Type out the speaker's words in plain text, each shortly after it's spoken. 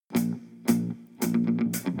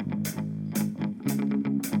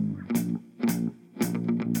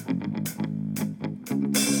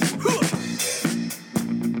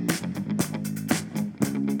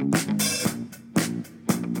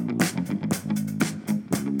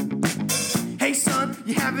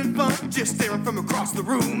You having fun? Just staring from across the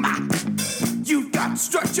room. You've got to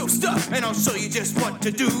strut your stuff, and I'll show you just what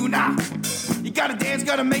to do now. You gotta dance,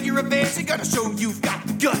 gotta make your advance, you gotta show you've got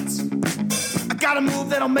the guts. I got a move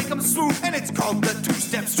that'll make them swoop, and it's called the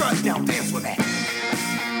two-step strut. Now dance with me.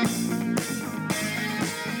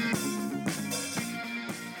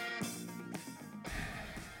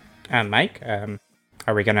 Mike,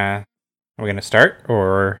 are we gonna start,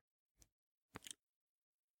 or?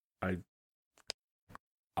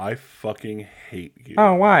 I fucking hate you.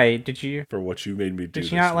 Oh, why did you? For what you made me do.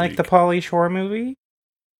 Did you not like the Pauly Shore movie?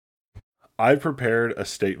 I prepared a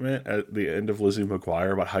statement at the end of Lizzie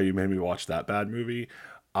McGuire about how you made me watch that bad movie.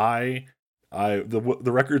 The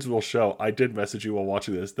records will show I did message you while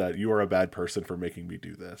watching this that you are a bad person for making me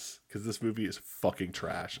do this, because this movie is fucking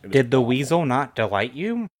trash. Did the weasel not delight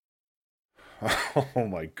you? Oh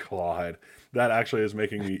my god, that actually is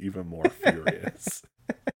making me even more furious.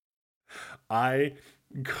 I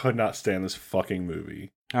could not stand this fucking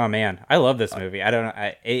movie. Oh man, I love this movie. I don't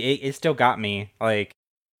know. It still got me. Like,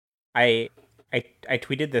 I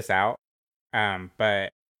tweeted this out, but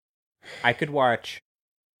I could watch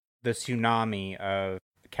the tsunami of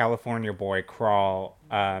California Boy crawl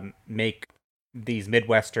make these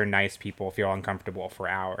Midwestern nice people feel uncomfortable for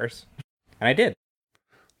hours, and I did.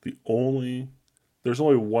 There's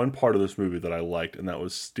only one part of this movie that I liked, and that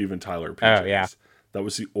was Steven Tyler PJs. Oh yeah. That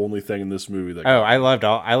was the only thing in this movie that. I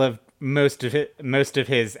loved most of it. Most of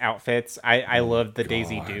his outfits. I loved the God.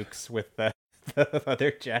 Daisy Dukes with the leather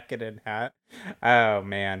jacket and hat. Oh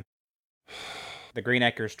man, the Green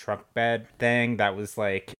Acres truck bed thing. That was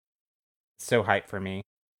like so hype for me.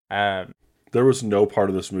 There was no part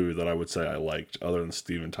of this movie that I would say I liked other than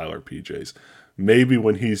Steven Tyler PJs. Maybe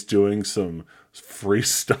when he's doing some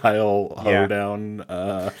freestyle hoedown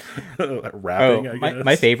rapping, I guess.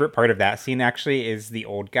 My favorite part of that scene actually is the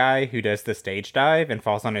old guy who does the stage dive and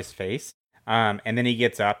falls on his face. And then he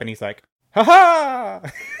gets up and he's like, ha ha!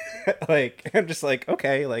 Like, I'm just like,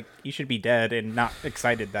 okay, like, you should be dead and not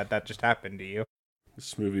excited that just happened to you.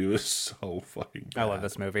 This movie was so fucking bad. I love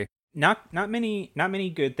this movie. Not many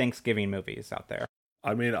good Thanksgiving movies out there.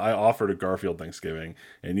 I mean, I offered a Garfield Thanksgiving,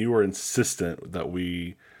 and you were insistent that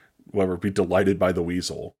we, be delighted by the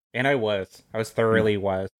weasel. And I was thoroughly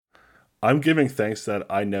was. I'm giving thanks that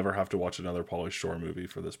I never have to watch another Pauly Shore movie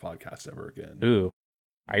for this podcast ever again. Ooh,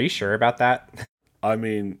 are you sure about that? I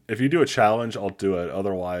mean, if you do a challenge, I'll do it.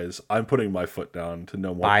 Otherwise, I'm putting my foot down to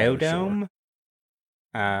no more Biodome?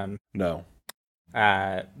 No.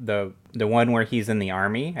 The one where he's in the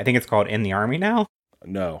army. I think it's called In the Army now.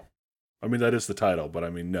 No. I mean, that is the title, but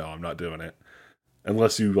I mean, no, I'm not doing it.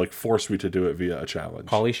 Unless you, like, force me to do it via a challenge.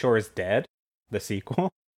 Pauly Shore is Dead? The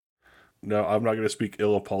sequel? No, I'm not going to speak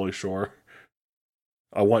ill of Pauly Shore.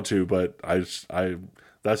 I want to, but I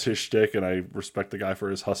that's his shtick, and I respect the guy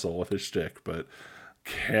for his hustle with his shtick, but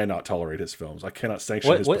cannot tolerate his films. I cannot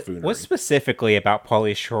sanction his buffoonery. What specifically about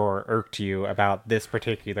Pauly Shore irked you about this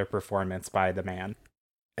particular performance by the man?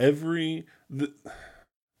 Pauly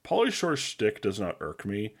Shore's shtick does not irk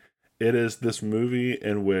me. It is this movie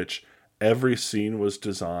in which every scene was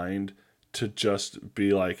designed to just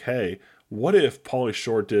be like, hey, what if Pauly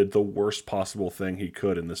Shore did the worst possible thing he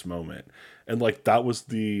could in this moment? And like, that was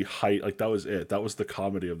the height, like that was it. That was the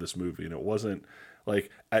comedy of this movie. And it wasn't like,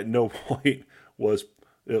 at no point was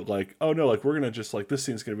it like, oh no, like we're going to just like, this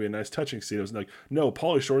scene's going to be a nice touching scene. It was like, no,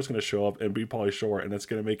 Pauly Shore's going to show up and be Pauly Shore, and it's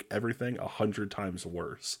going to make everything 100 times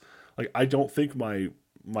worse. Like, I don't think my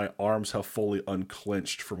arms have fully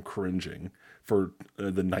unclenched from cringing for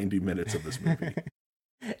the 90 minutes of this movie.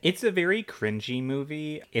 It's a very cringy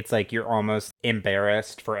movie. It's like you're almost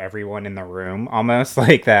embarrassed for everyone in the room, almost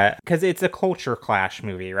like that. Because it's a culture clash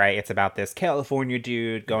movie, right? It's about this California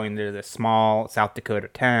dude going to this small South Dakota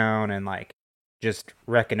town and like just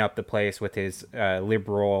wrecking up the place with his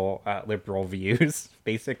liberal views,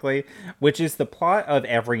 basically. Which is the plot of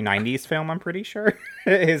every 90s film, I'm pretty sure.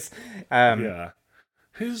 Yeah.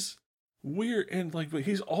 His weird, and like, but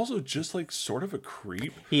he's also just like sort of a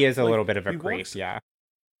creep. He is a little bit of a creep, yeah.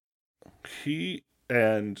 He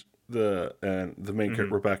and the main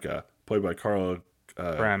character, Rebecca, played by Carla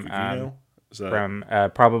Gugino,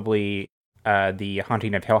 probably the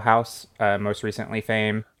Haunting of Hill House, most recently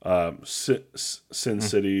fame. Sin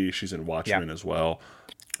City, she's in Watchmen as well.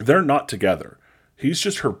 They're not together. He's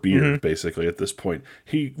just her beard, basically, at this point.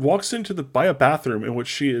 He walks into by a bathroom in which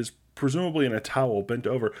she is presumably in a towel, bent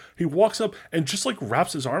over. He walks up and just like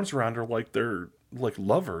wraps his arms around her like they're like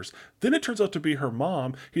lovers. Then it turns out to be her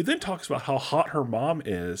mom. He then talks about how hot her mom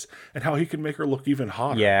is and how he can make her look even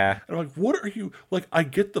hotter. Yeah. And I'm like, what are you like? I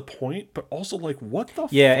get the point, but also like, what the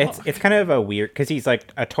Yeah, fuck? it's kind of a weird, because he's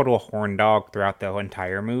like a total horn dog throughout the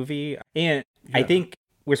entire movie. And I Yeah. think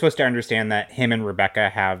we're supposed to understand that him and Rebecca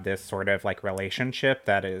have this sort of like relationship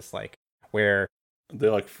that is like where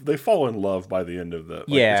They fall in love by the end of the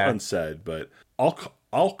Yeah. It's unsaid, but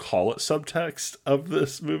I'll call it subtext of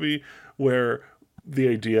this movie, where the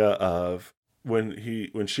idea of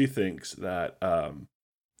when she thinks that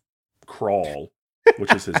Crawl,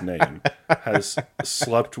 which is his name, has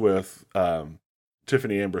slept with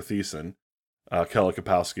Tiffany Amber Thiessen, Kelly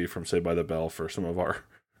Kapowski from Saved by the Bell for some of our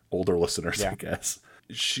older listeners, Yeah. I guess.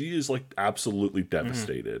 She is like absolutely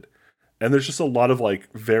devastated. And there's just a lot of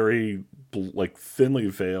like very like thinly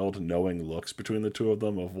veiled knowing looks between the two of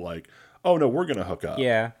them of like, oh no, we're gonna hook up.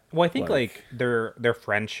 Yeah. Well, I think like their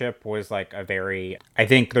friendship was like I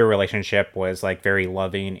think their relationship was like very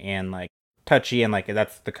loving and like touchy, and like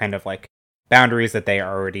that's the kind of like boundaries that they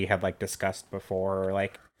already had like discussed before,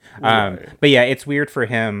 like Right. but yeah, it's weird for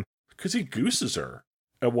him. Because he gooses her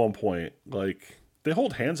at one point. Like they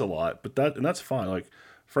hold hands a lot, but that's fine. Like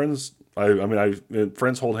friends,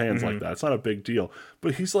 friends hold hands like that. It's not a big deal.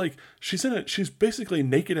 But he's like, she's basically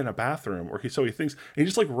naked in a bathroom, or so he thinks. And he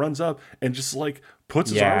just like runs up and just like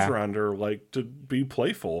puts his arms around her, like to be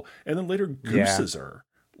playful, and then later gooses her.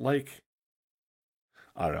 Like,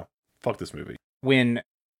 I don't know. Fuck this movie. When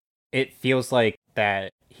it feels like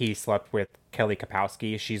that he slept with Kelly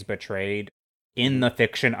Kapowski, she's betrayed in the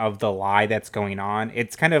fiction of the lie that's going on.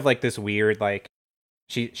 It's kind of like this weird, like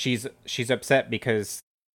she's upset because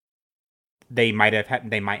they might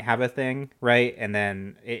have a thing, right? And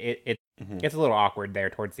then it gets a little awkward there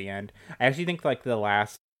towards the end. I actually think like the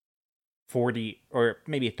last 40 or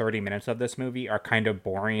maybe 30 minutes of this movie are kind of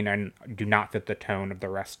boring and do not fit the tone of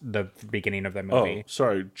the beginning of the movie. Oh,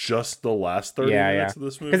 sorry, just the last 30 minutes of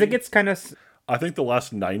this movie? Because it gets kind of... I think the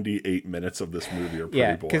last 98 minutes of this movie are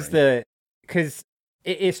pretty boring. Because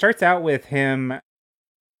it starts out with him...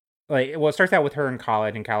 it starts out with her in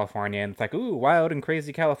college in California, and it's like, ooh, wild and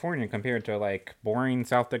crazy California compared to, like, boring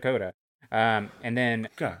South Dakota. And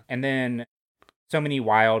then so many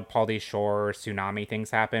wild Pauly Shore tsunami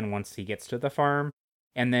things happen once he gets to the farm.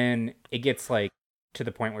 And then it gets, like, to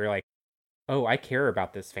the point where you're like, oh, I care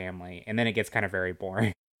about this family. And then it gets kind of very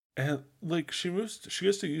boring. And, like, she goes to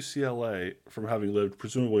UCLA from having lived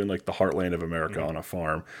presumably in, like, the heartland of America on a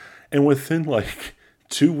farm. And within, like,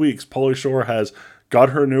 2 weeks, Pauly Shore has got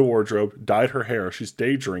her a new wardrobe, dyed her hair, she's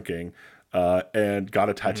day drinking, and got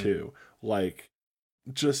a tattoo. Like,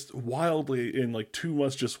 just wildly in like 2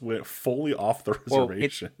 months just went fully off the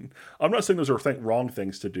reservation. I'm not saying those are wrong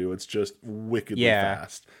things to do. It's just wickedly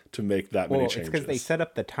fast to make that many changes. It's because they set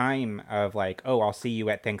up the time of like, oh, I'll see you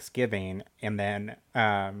at Thanksgiving. And then,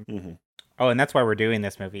 and that's why we're doing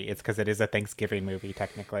this movie. It's because it is a Thanksgiving movie,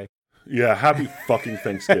 technically. Yeah, happy fucking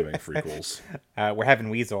Thanksgiving, freakles. We're having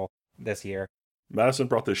Weasel this year. Madison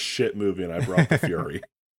brought this shit movie and I brought the Fury.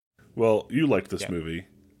 Well, you liked this movie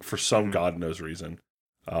for some God knows reason.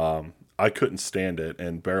 I couldn't stand it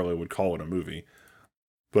and barely would call it a movie.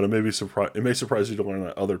 But it may surprise you to learn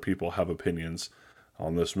that other people have opinions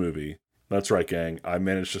on this movie. That's right, gang. I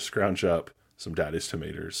managed to scrounge up some Daddy's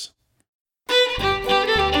Tomatoes.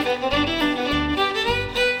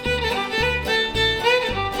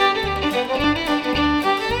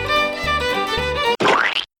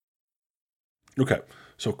 Okay,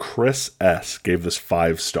 so Chris S. gave this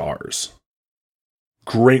 5 stars.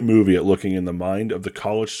 Great movie at looking in the mind of the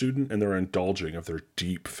college student and their indulging of their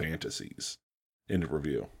deep fantasies. End of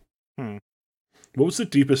review. What was the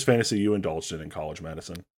deepest fantasy you indulged in college,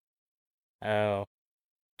 Madison? Oh,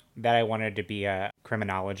 that I wanted to be a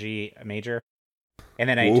criminology major. And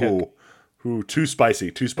then I took... Ooh, too spicy.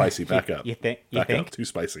 Back up. You think? Up. Too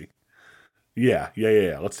spicy. Yeah.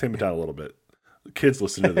 Let's tame it down a little bit. Kids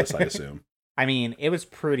listen to this, I assume. I mean, it was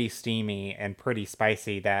pretty steamy and pretty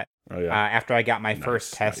spicy that after I got my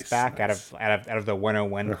first test back out of the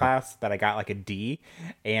 101 class, that I got like a D,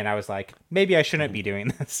 and I was like, maybe I shouldn't be doing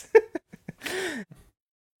this.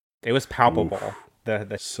 It was palpable.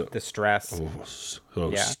 The stress. Oh,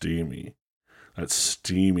 so steamy. That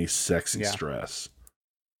steamy, sexy stress.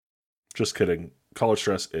 Just kidding. College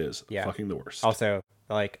stress is fucking the worst. Also,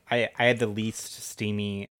 like, I had the least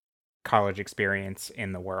steamy college experience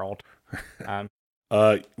in the world.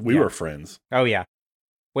 We were friends. Oh yeah,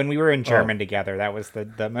 when we were in German together, that was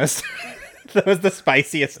the most that was the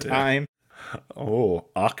spiciest time. Oh,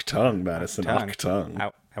 Achtung, Madison,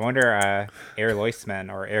 Achtung. I wonder Air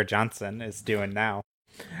Loisman or Air Johnson is doing now.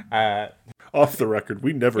 Off the record,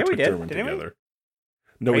 we never took German together.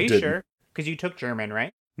 No, Are we you didn't. sure? Because you took German,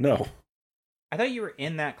 right? No. I thought you were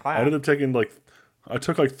in that I class. ended up taking I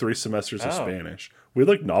took like 3 semesters of Oh. Spanish. We had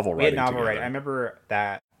like novel We had writing novel together. writing. I remember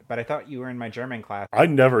that, but I thought you were in my German class. I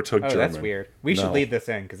never took Oh, German. that's weird. We should No. leave this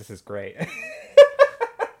in because this is great.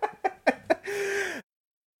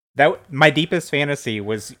 My deepest fantasy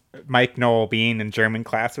was Mike Knoll being in German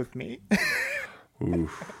class with me.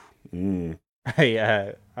 Oof. Mm.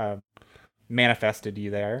 I manifested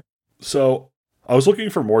you there. So I was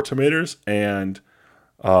looking for more tomatoes, and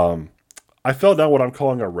I fell down what I'm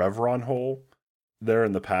calling a Revron hole there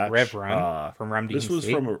in the patch. Revron from Rum This was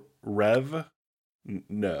from Rev.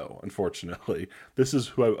 No, unfortunately, this is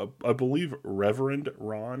who I believe Reverend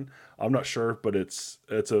Ron. I'm not sure, but it's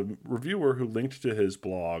a reviewer who linked to his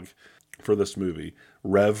blog for this movie,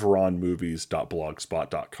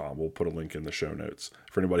 revronmovies.blogspot.com. We'll put a link in the show notes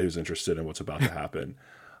for anybody who's interested in what's about to happen.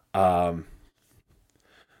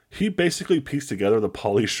 He basically pieced together the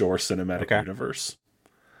Pauly Shore cinematic universe,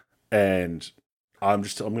 and I'm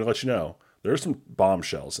going to let you know there's some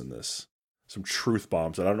bombshells in this. Some truth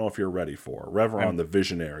bombs that I don't know if you're ready for. Reveron, the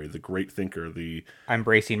visionary, the great thinker, I'm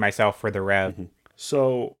bracing myself for the Rev. Mm-hmm.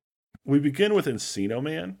 So we begin with Encino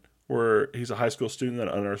Man, where he's a high school student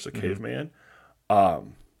that unearths a caveman.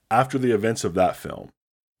 After the events of that film,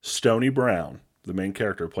 Stony Brown, the main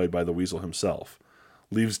character played by the Weasel himself,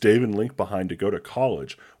 leaves Dave and Link behind to go to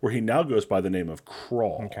college, where he now goes by the name of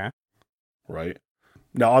Crawl. Okay. Right?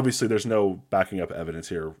 Now, obviously, there's no backing up evidence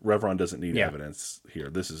here. Reveron doesn't need evidence here.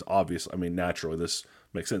 This is obvious. I mean, naturally, this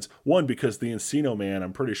makes sense. One, because the Encino Man,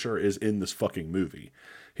 I'm pretty sure, is in this fucking movie.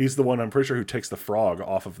 He's the one, I'm pretty sure, who takes the frog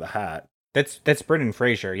off of the hat. That's Brendan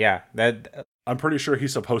Fraser, yeah. I'm pretty sure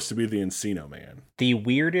he's supposed to be the Encino Man. The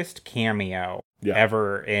weirdest cameo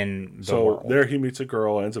ever in the world. So there he meets a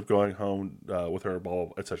girl, ends up going home with her,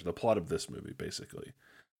 etc. The plot of this movie, basically.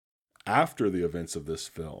 After the events of this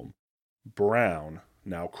film, Brown,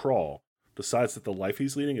 now Crawl, decides that the life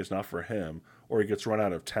he's leading is not for him, or he gets run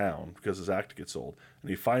out of town because his act gets old, and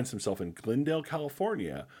he finds himself in Glendale,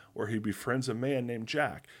 California, where he befriends a man named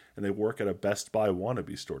Jack, and they work at a Best Buy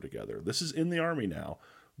wannabe store together. This is in the Army now.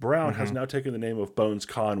 Brown has now taken the name of Bones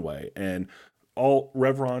Conway, and all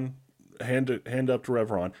Reveron, hand up to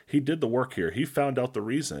Reveron, he did the work here. He found out the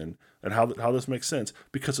reason and how this makes sense,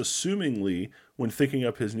 because assumingly, when thinking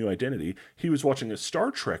up his new identity, he was watching a Star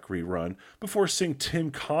Trek rerun before seeing Tim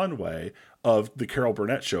Conway of the Carol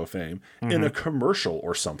Burnett Show fame in a commercial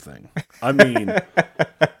or something. I mean,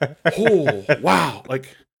 oh, wow.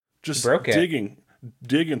 Like, just digging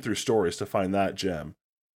through stories to find that gem.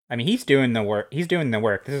 I mean, he's doing the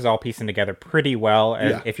work. This is all piecing together pretty well.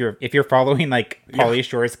 If you're following like Pauly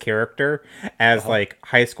Shore's character as like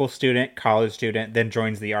high school student, college student, then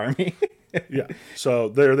joins the Army. Yeah. So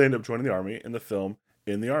there they end up joining the Army, and the film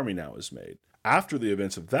In the Army Now is made. After the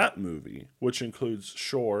events of that movie, which includes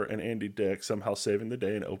Shore and Andy Dick somehow saving the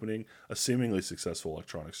day and opening a seemingly successful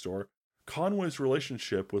electronics store, Conway's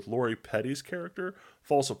relationship with Lori Petty's character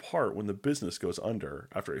falls apart when the business goes under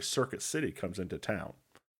after a Circuit City comes into town.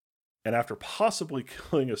 And after possibly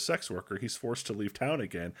killing a sex worker, he's forced to leave town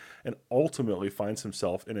again and ultimately finds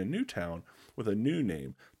himself in a new town with a new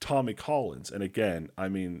name, Tommy Collins. And again, I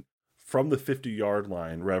mean, from the 50-yard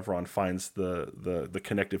line, Reveron finds the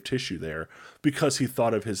connective tissue there because he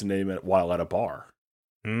thought of his name while at a bar.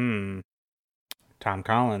 Tom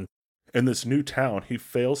Collins. In this new town, he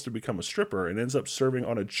fails to become a stripper and ends up serving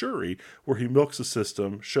on a jury where he milks the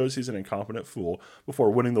system, shows he's an incompetent fool,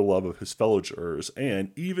 before winning the love of his fellow jurors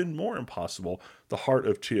and, even more impossible, the heart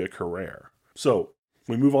of Tia Carrere. So,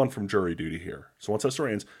 we move on from jury duty here. So once that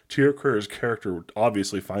story ends, Tia Carrere's character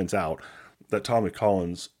obviously finds out that Tommy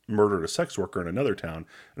Collins murdered a sex worker in another town,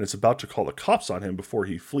 and is about to call the cops on him before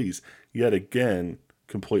he flees, yet again,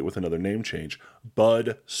 complete with another name change,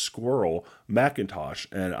 Bud Squirrel McIntosh.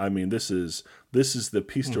 And I mean, this is the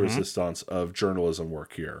piece de resistance of journalism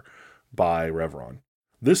work here by Reveron.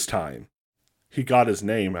 This time, he got his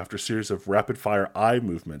name after a series of rapid-fire eye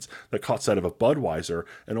movements that caught sight of a Budweiser,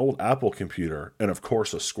 an old Apple computer, and of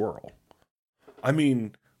course a squirrel. I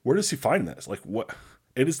mean, where does he find this? Like, what?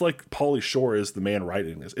 It is like Pauly Shore is the man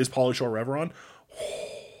writing this. Is Pauly Shore Reveron?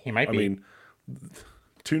 He might be. I mean,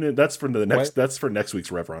 tune in. That's for That's for next week's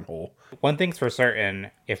Reveron hole. One thing's for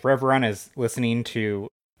certain: if Reveron is listening to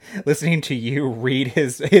you read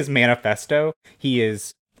his manifesto, he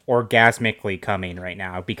is orgasmically coming right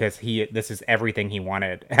now, because this is everything he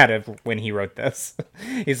wanted out of when he wrote this.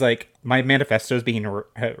 He's like, my manifesto is being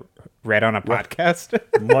read on a podcast.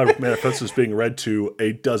 My manifesto is being read to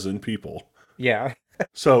a dozen people. Yeah.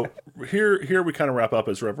 So here we kind of wrap up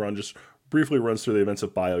as Reveron just briefly runs through the events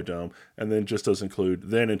of Biodome, and then just does include,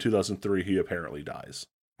 then in 2003, he apparently dies.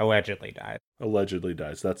 Allegedly died. Allegedly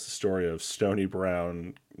dies. That's the story of Stony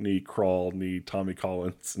Brown, knee Crawl, knee Tommy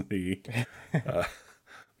Collins, knee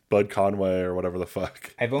Bud Conway, or whatever the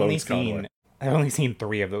fuck. I've only seen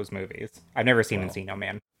 3 of those movies. I've never seen Encino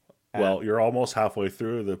Man. Well, you're almost halfway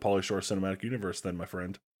through the Pauly Shore cinematic universe then, my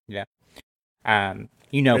friend. Yeah. Anyway,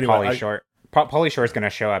 Pauly Shore. Pauly Shore is going to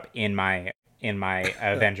show up in my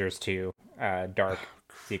Avengers 2 Dark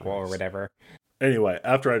sequel or whatever. Anyway,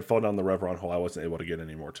 after I'd fallen down the Revron hole, I wasn't able to get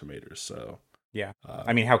any more tomatoes. So yeah,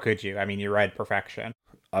 I mean, how could you? I mean, you read Perfection.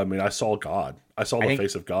 I mean, I saw God. I saw the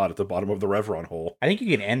face of God at the bottom of the Revron hole. I think you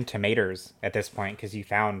can end tomatoes at this point because you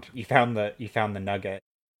found the nugget.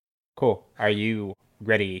 Cool. Are you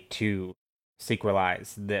ready to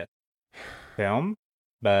sequelize this film,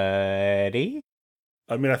 buddy?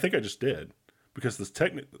 I mean, I think I just did, because the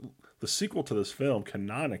sequel to this film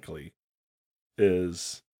canonically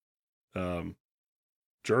is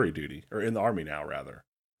Jury Duty, or In the Army Now, rather.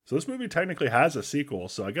 So this movie technically has a sequel,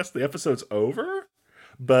 so I guess the episode's over,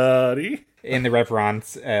 buddy. In the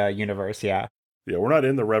Revron's universe, yeah. Yeah, we're not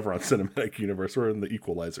in the Revron cinematic universe, we're in the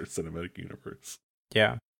Equalizer cinematic universe.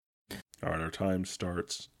 Yeah. All right, our time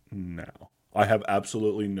starts now. I have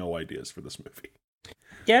absolutely no ideas for this movie.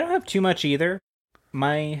 Yeah, I don't have too much either.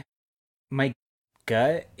 My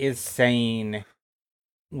gut is saying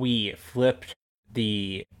we flipped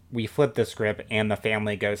the script and the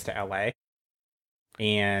family goes to LA.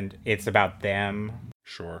 And it's about them.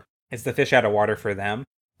 Sure. It's the fish out of water for them.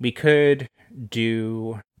 We could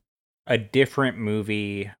do a different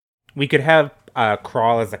movie. We could have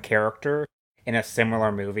Crawl as a character in a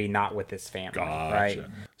similar movie, not with his family. Gotcha. Right?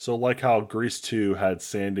 So like how Grease 2 had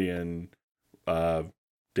Sandy and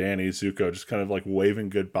Danny Zuko just kind of like waving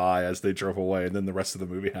goodbye as they drove away, and then the rest of the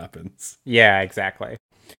movie happens. Yeah, exactly.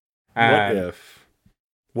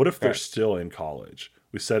 What if they're still in college?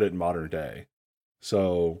 We said it in modern day.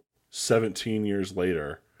 So 17 years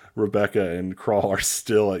later, Rebecca and Crawl are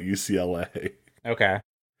still at UCLA. Okay.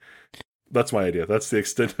 That's my idea. That's the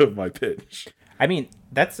extent of my pitch. I mean,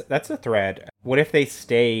 that's a thread. What if they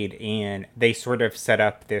stayed and they sort of set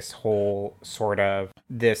up this whole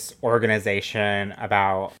this organization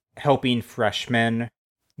about helping freshmen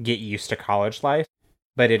get used to college life?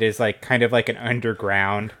 But it is like kind of like an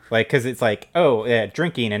underground, like, because it's like, oh, yeah,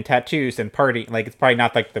 drinking and tattoos and party. Like, it's probably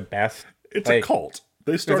not like the best. It's like, a cult.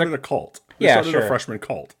 They started a cult. They started a freshman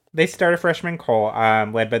cult. They started a freshman cult,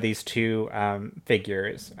 led by these 2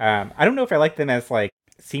 figures. I don't know if I like them as like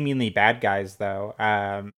seemingly bad guys though.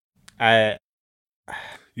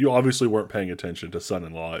 You obviously weren't paying attention to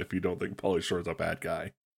Son-in-Law if you don't think Pauly Shore's a bad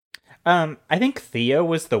guy. I think Theo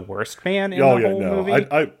was the worst man in the whole movie.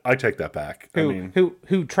 I take that back.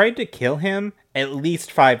 Who tried to kill him at least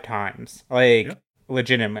 5 times,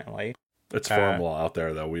 legitimately. It's farm law out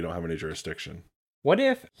there, though. We don't have any jurisdiction. What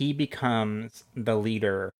if he becomes the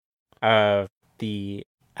leader of the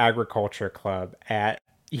agriculture club at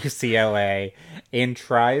UCLA and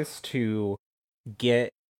tries to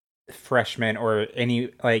get freshmen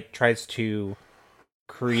tries to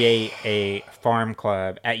create a farm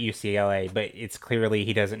club at UCLA, but it's clearly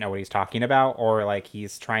he doesn't know what he's talking about, or like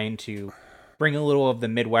he's trying to bring a little of the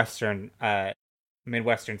Midwestern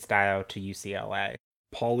style to UCLA.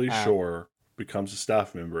 Pauly Shore becomes a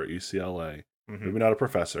staff member at UCLA, maybe not a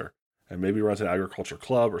professor, and maybe runs an agriculture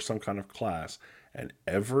club or some kind of class, and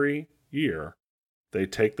every year they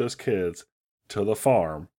take those kids to the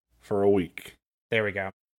farm for a week. There we go.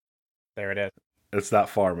 There it is. It's that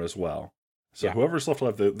farm as well. So whoever's left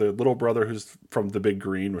alive, the little brother who's from The Big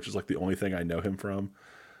Green, which is like the only thing I know him from,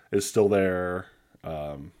 is still there.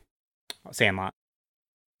 Sandlot.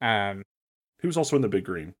 He was also in The Big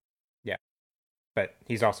Green. Yeah. But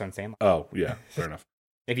he's also in Sandlot. Oh, yeah. Fair enough.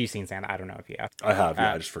 If you've seen Sandlot, I don't know if you have. I have,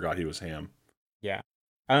 yeah. I just forgot he was Ham. Yeah.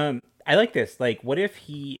 I like this. Like, what if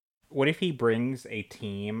he brings a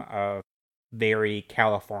team of very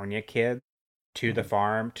California kids to the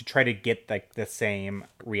farm to try to get like the same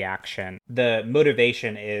reaction? The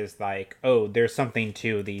motivation is like, oh, there's something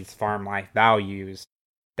to these farm life values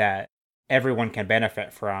that everyone can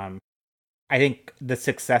benefit from. I think the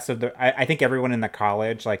success of I think everyone in the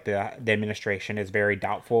college, like the administration, is very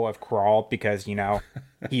doubtful of Crawl because,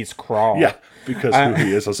 he's Crawl. Yeah, because who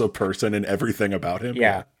he is as a person and everything about him.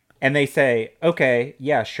 Yeah. And they say, okay,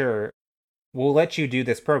 yeah, sure, we'll let you do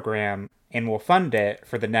this program and we'll fund it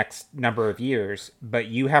for the next number of years, but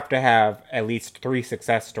you have to have at least 3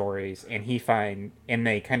 success stories. And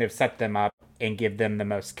they kind of set them up and give them the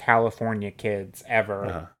most California kids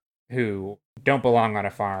ever who don't belong on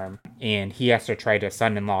a farm. And he has to try to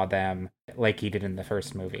son-in-law them like he did in the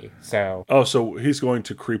first movie. So Oh, so he's going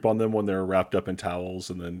to creep on them when they're wrapped up in towels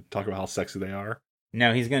and then talk about how sexy they are?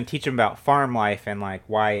 no, he's going to teach them about farm life and like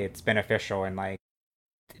why it's beneficial and like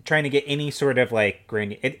trying to get any sort of like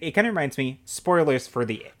grain. It kind of reminds me, spoilers for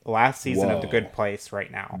the last season of The Good Place right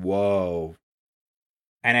now. Whoa.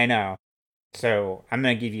 And I know. So I'm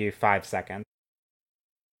going to give you 5 seconds.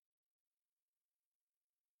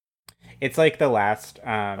 It's like the last.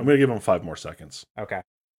 I'm going to give him 5 more seconds. Okay.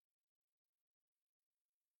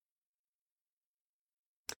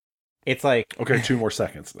 It's like. Okay, 2 more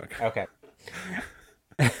seconds. Okay.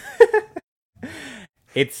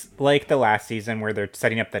 It's like the last season where they're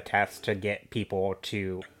setting up the test to get people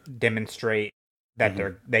to demonstrate that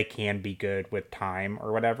they can be good with time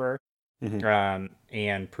or whatever,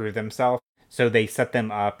 and prove themselves. So they set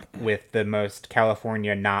them up with the most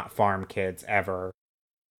California not farm kids ever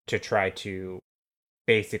to try to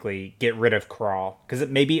basically get rid of Crawl, because it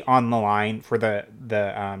may be on the line for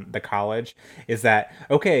the college is that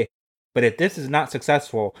okay, but if this is not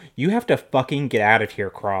successful, you have to fucking get out of here,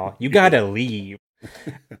 Crawl. You gotta leave.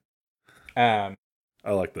 I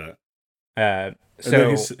like that. So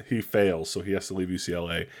and then he fails, so he has to leave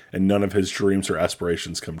UCLA, and none of his dreams or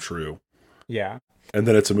aspirations come true. Yeah. And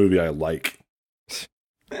then it's a movie I like.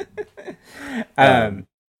 Do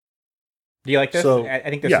you like this? So, I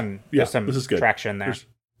think there's some this is good. traction there.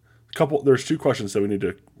 There's 2 questions that we need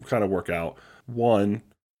to kind of work out. One,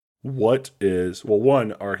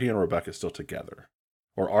 are he and Rebecca still together?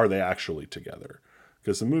 Or are they actually together?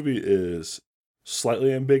 Because the movie is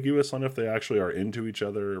slightly ambiguous on if they actually are into each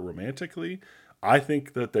other romantically. I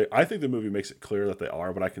think the movie makes it clear that they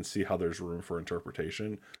are, but I can see how there's room for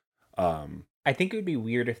interpretation. I think it would be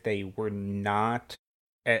weird if they were not,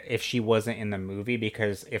 if she wasn't in the movie,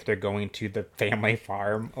 because if they're going to the family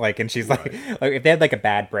farm, like, and she's like if they had like a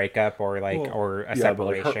bad breakup or like, or a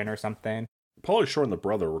separation or something. Pauly Shore and the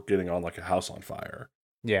brother were getting on like a house on fire.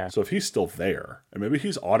 Yeah. So if he's still there, and maybe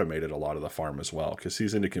he's automated a lot of the farm as well, because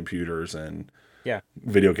he's into computers and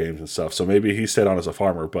video games and stuff. So maybe he stayed on as a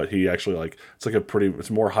farmer, but he actually it's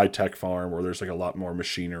more high tech farm where there's like a lot more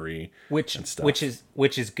machinery, and stuff. which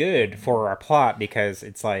is good for our plot, because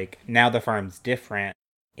it's like now the farm's different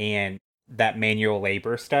and that manual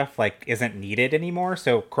labor stuff like isn't needed anymore.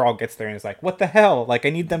 So Crawl gets there and is like, what the hell? Like, I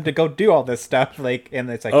need them to go do all this stuff. Like, and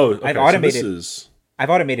it's like, oh, okay, I've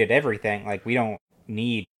automated everything. Like, we don't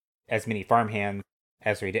need as many farm hands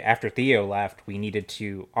as we did. After Theo left, we needed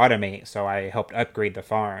to automate, so I helped upgrade the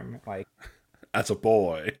farm. Like, as a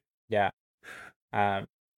boy. Yeah. And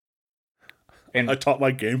I taught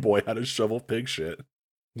my Game Boy how to shovel pig shit.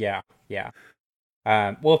 Yeah.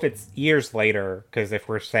 Well, if it's years later, because if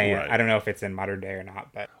we're saying, right. I don't know if it's in modern day or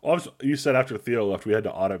not, but you said after Theo left, we had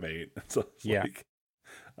to automate. So like,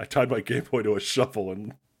 I tied my Game Boy to a shovel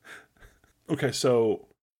and. Okay, so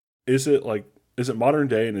is it modern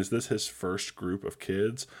day, and is this his first group of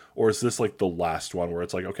kids, or is this like the last one where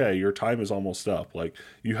it's like, okay, your time is almost up, like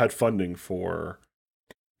you had funding for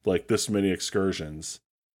like this many excursions?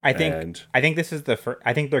 I think this is the first.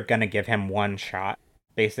 I think they're gonna give him one shot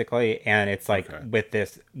basically, and it's like with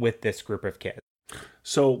this group of kids.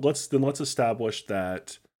 So let's establish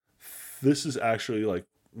that this is actually like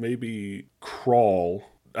maybe Crawl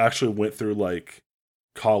actually went through like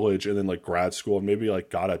college and then like grad school and maybe like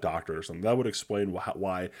got a doctorate or something. That would explain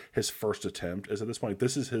why his first attempt is at this point.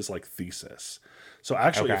 This is his like thesis. So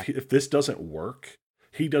actually, if this doesn't work,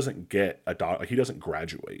 he doesn't get a doc. He doesn't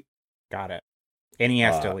graduate. Got it. And he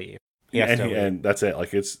has to leave. And that's it.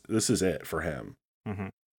 Like this is it for him. Mm-hmm.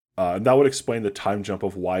 And that would explain the time jump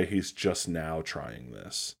of why he's just now trying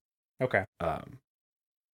this. Okay.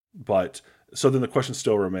 But so then the question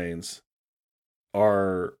still remains: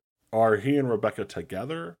 Are he and Rebecca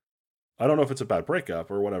together? I don't know if it's a bad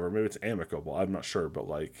breakup or whatever. Maybe it's amicable. I'm not sure. But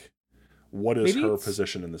like, what is her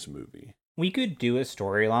position in this movie? We could do a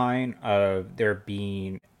storyline of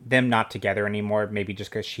them not together anymore. Maybe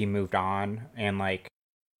just because she moved on and like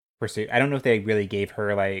pursue. I don't know if they really gave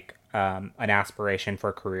her like an aspiration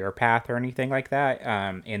for a career path or anything like that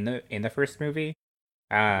in the first movie.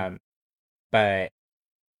 But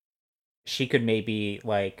she could maybe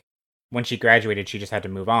like, when she graduated, she just had to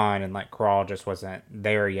move on, and like Crawl just wasn't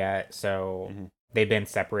there yet, so they've been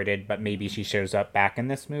separated. But maybe she shows up back in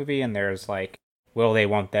this movie, and there's like, will they,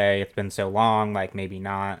 won't they? It's been so long, like maybe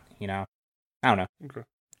not. You know, I don't know. Okay,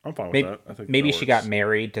 I'm fine with that. I think maybe she got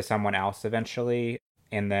married to someone else eventually,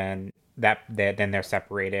 and then then they're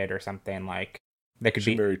separated or something. Like they could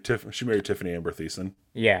she married Tiffany Amber Thiessen.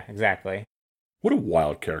 Yeah, exactly. What a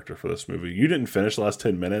wild character for this movie. You didn't finish the last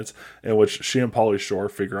 10 minutes in which she and Pauly Shore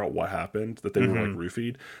figure out what happened, that they were like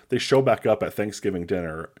roofied. They show back up at Thanksgiving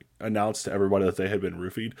dinner, announce to everybody that they had been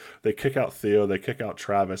roofied. They kick out Theo, they kick out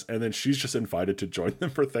Travis, and then she's just invited to join them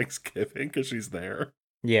for Thanksgiving because she's there.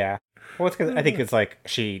 Yeah. Well, it's because I think it's like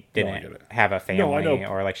she No, I didn't get it. have a family, I know.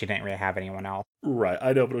 or like she didn't really have anyone else. Right,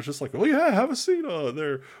 I know, but it was just like, oh yeah, have a seat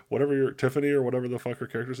there. Whatever your Tiffany or whatever the fuck her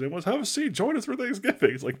character's name was, have a seat, join us for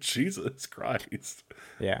Thanksgiving. It's like, Jesus Christ.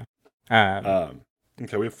 Yeah.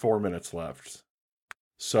 Okay, we have 4 minutes left.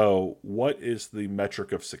 So, what is the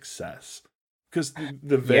metric of success? Because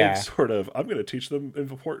the vague Yeah. sort of, I'm going to teach them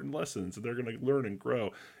important lessons and they're going to learn and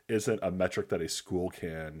grow, isn't a metric that a school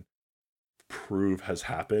can prove has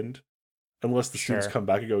happened. Unless the students Sure. come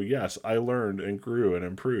back and go, yes, I learned and grew and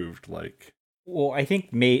improved. Like, Well, I think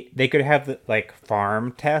they could have like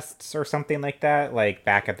farm tests or something like that, like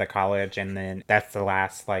back at the college, and then that's the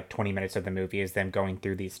last like 20 minutes of the movie is them going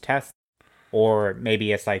through these tests. Or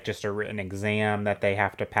maybe it's like just a written exam that they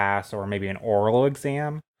have to pass, or maybe an oral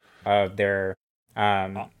exam of their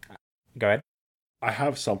go ahead. I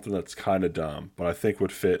have something that's kind of dumb, but I think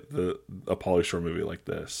would fit a Pauly Shore movie like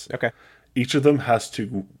this. Okay. Each of them has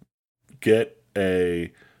to get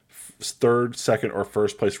a third, second, or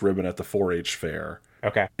first place ribbon at the 4-H fair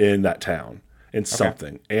Okay. in that town, in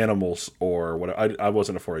something, animals or whatever. I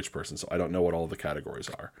wasn't a 4-H person, so I don't know what all the categories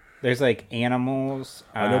are. There's like animals.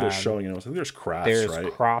 I know they're showing animals. I think there's crafts, There's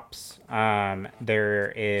right? crops.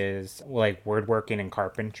 There is like woodworking and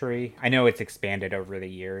carpentry. I know it's expanded over the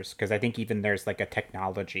years because I think even there's like a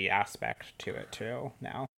technology aspect to it too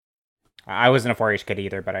now. I wasn't a 4-H kid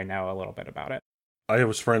either, but I know a little bit about it. I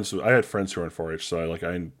had friends who were in 4-H, so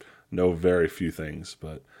I know very few things,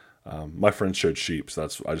 but my friends showed sheep, so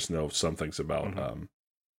I just know some things about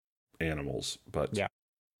animals. But Yeah.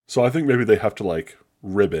 So I think maybe they have to like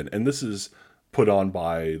ribbon, and this is put on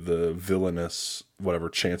by the villainous whatever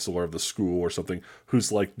chancellor of the school or something,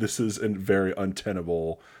 who's like, this is a very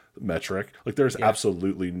untenable metric. Like, there's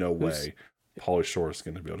absolutely no way Pauly Shore is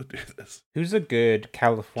going to be able to do this. Who's a good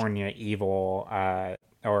California evil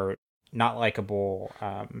or not likable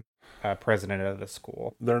president of the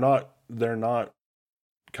school? They're not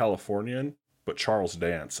Californian, but Charles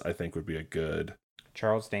Dance I think would be a good.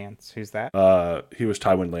 Charles Dance. Who's that? He was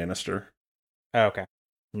Tywin Lannister. Oh, okay.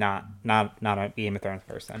 Not a Game of Thrones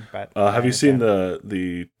person, but Have you seen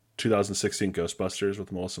the 2016 Ghostbusters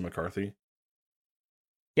with Melissa McCarthy?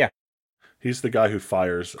 Yeah. He's the guy who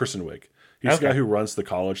fires Kristen Wiig. He's the Okay. guy who runs the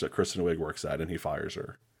college that Kristen Wiig works at, and he fires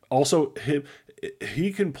her. Also,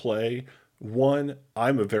 he can play one.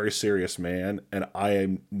 I'm a very serious man, and I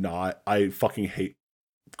am not. I fucking hate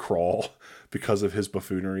Crawl because of his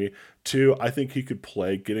buffoonery. 2, I think he could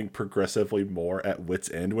play getting progressively more at wit's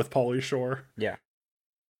end with Pauly Shore. Yeah.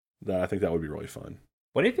 I think that would be really fun.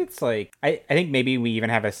 What if it's like I think maybe we even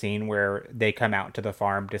have a scene where they come out to the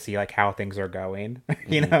farm to see like how things are going,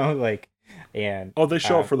 you know, like and they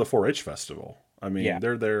show up for the 4-H festival. I mean, Yeah.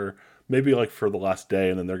 they're there maybe like for the last day,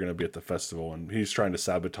 and then they're going to be at the festival, and he's trying to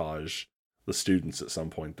sabotage the students at some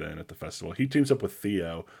point then at the festival. He teams up with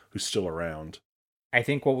Theo, who's still around. I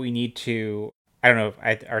think what we need to I don't know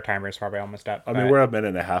if our timer is probably almost up. I mean, but- we're at a minute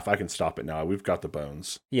and a half. I can stop it now. We've got the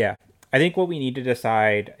bones. Yeah. I think what we need to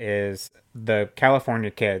decide is the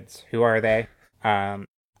California kids. Who are they?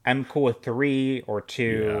 I'm cool with 3 or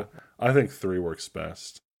 2. Yeah. I think 3 works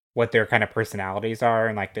best. What their kind of personalities are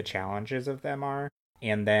and like the challenges of them are.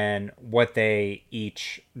 And then what they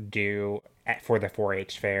each do for the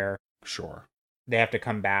 4-H fair. Sure. They have to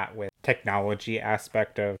combat with technology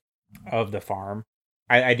aspect of the farm.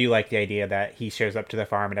 I do like the idea that he shows up to the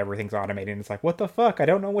farm and everything's automated and it's like, what the fuck? I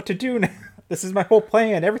don't know what to do now. This is my whole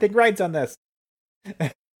plan. Everything rides on this.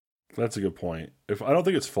 That's a good point. I don't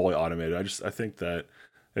think it's fully automated. I think that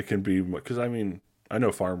it can be, because I mean, I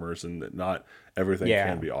know farmers and that not everything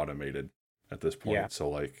can be automated at this point. Yeah. So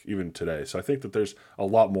like even today. So I think that there's a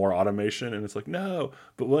lot more automation, and it's like, no,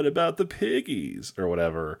 but what about the piggies or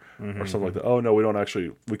whatever, or something like that. Oh no,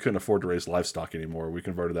 we couldn't afford to raise livestock anymore. We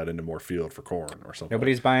converted that into more field for corn or something.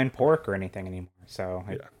 Nobody's buying pork or anything anymore. So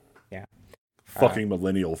yeah. Fucking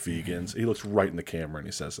millennial vegans. He looks right in the camera and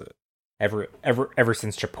he says it. Ever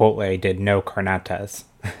since Chipotle did no carnitas.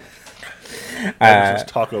 Ever since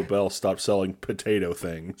Taco Bell stopped selling potato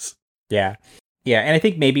things. Yeah. Yeah, and I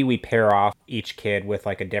think maybe we pair off each kid with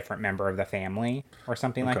like a different member of the family or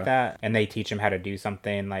something like that, and they teach them how to do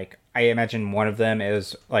something. Like I imagine one of them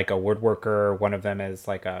is like a woodworker, one of them is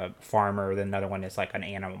like a farmer, then another one is like an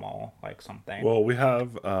animal, like something. Well, we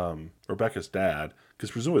have Rebecca's dad, because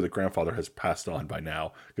presumably the grandfather has passed on by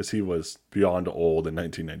now, because he was beyond old in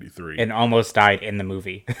 1993. And almost died in the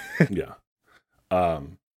movie. Yeah.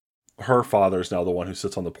 her father's now the one who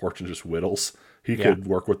sits on the porch and just whittles. He could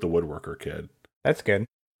work with the woodworker kid. That's good.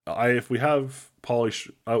 If we have which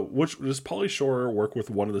does Pauly Shore work with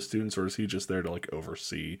one of the students, or is he just there to like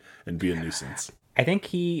oversee and be a nuisance? I think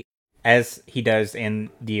he, as he does in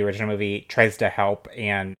the original movie, tries to help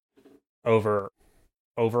and over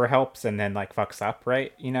helps and then like fucks up,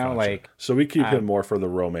 right? You know, Gotcha. like, so we keep him more for the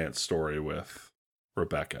romance story with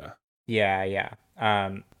Rebecca. Yeah.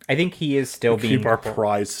 I think he is still being keep our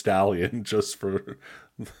prize stallion just for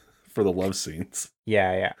the love scenes.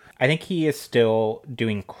 Yeah. I think he is still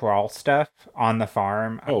doing crawl stuff on the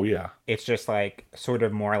farm. Oh yeah. It's just like sort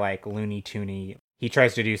of more like Looney Toony. He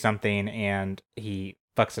tries to do something and he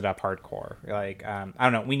fucks it up hardcore. Like, I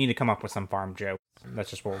don't know. We need to come up with some farm jokes.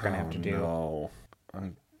 That's just what we're gonna have to do. No,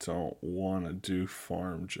 I don't want to do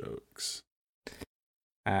farm jokes.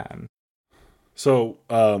 So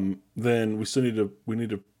then we need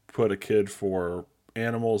to put a kid for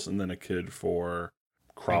animals and then a kid for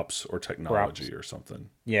crops or technology or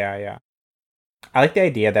something. Yeah. I like the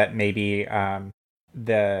idea that maybe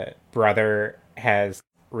the brother has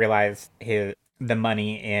realized the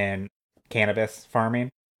money in cannabis farming.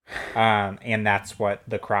 And that's what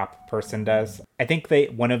the crop person does. I think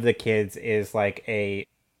one of the kids is like a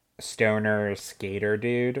stoner skater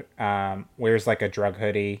dude. Wears like a drug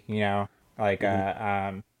hoodie, you know, like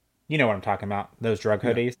you know what I'm talking about? Those drug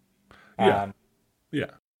hoodies. Yeah.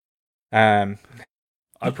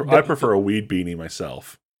 I prefer a weed beanie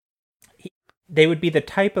myself. They would be the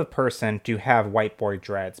type of person to have white boy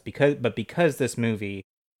dreads because this movie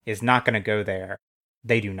is not going to go there.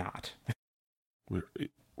 They do not.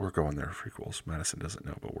 We're going there for prequels. Madison doesn't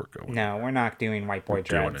know, but we're going. No, we're not doing white boy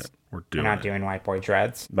dreads. We're not doing white boy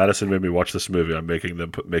dreads. Madison made me watch this movie. I'm making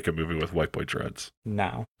them make a movie with white boy dreads.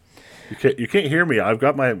 No. You can't hear me. I've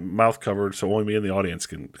got my mouth covered, so only me and the audience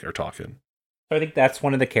are talking. I think that's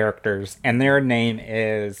one of the characters, and their name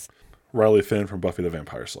is Riley Finn from Buffy the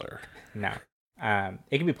Vampire Slayer. No.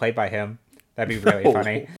 It can be played by him. That'd be really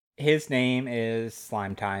funny. His name is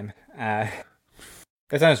Slime Time. That's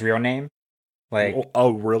not his real name. Like,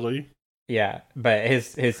 oh really? Yeah, but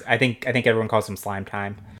his I think everyone calls him Slime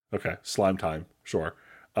Time. Okay, Slime Time, sure.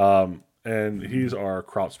 And he's our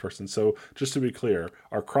crops person. So just to be clear,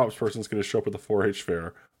 our crops person is going to show up at the 4-H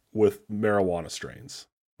fair with marijuana strains.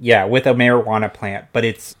 Yeah, with a marijuana plant, but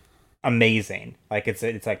it's amazing. Like it's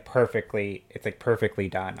like perfectly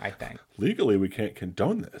done, I think. Legally we can't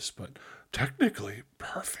condone this, but technically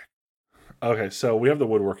perfect. Okay, so we have the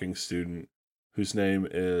woodworking student whose name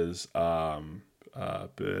is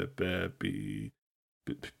Bebe.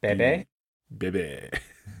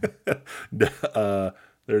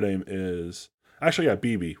 Their name is actually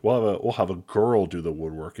BB. We'll have a girl do the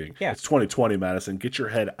woodworking. Yeah. It's 2020, Madison. Get your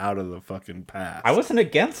head out of the fucking past. I wasn't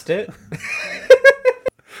against it.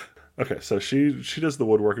 Okay, so she does the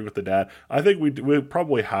woodworking with the dad. I think we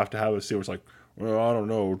probably have to have a scene where it's like, well, I don't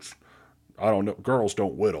know, girls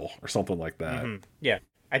don't whittle or something like that. Mm-hmm. Yeah,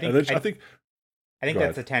 I think that's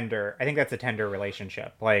a tender. I think that's a tender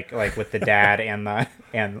relationship, like with the dad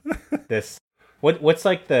and this. What's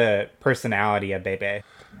like the personality of Bebe?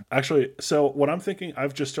 Actually, so what I'm thinking,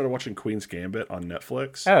 I've just started watching Queen's Gambit on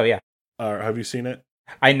Netflix. Oh yeah, have you seen it?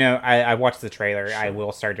 I know. I watched the trailer. Sure. I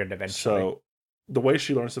will start it eventually. So the way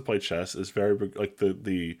she learns to play chess is very like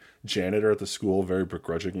the janitor at the school very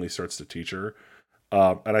begrudgingly starts to teach her,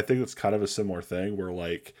 and I think that's kind of a similar thing where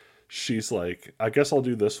like she's like, I guess I'll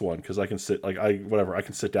do this one because I can sit I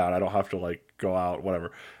can sit down. I don't have to like go out,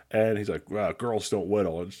 whatever. And he's like, well, girls don't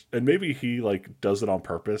whittle. And maybe he like does it on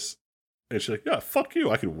purpose. And she's like, yeah, fuck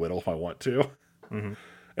you. I can whittle if I want to. Mm-hmm.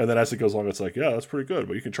 And then as it goes along, it's like, yeah, that's pretty good,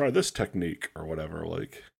 but you can try this technique or whatever,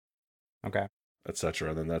 like, okay, etc.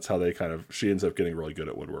 And then that's how she ends up getting really good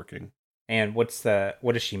at woodworking. And what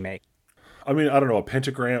does she make? I mean, I don't know, a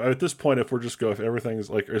pentagram. At this point, if everything's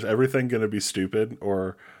like, is everything going to be stupid?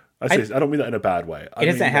 Or I don't mean that in a bad way. It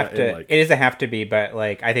doesn't have to be, but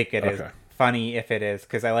like, I think it is funny if it is,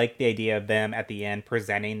 because I like the idea of them at the end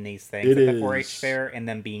presenting these things at the 4-H fair and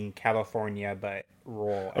them being California but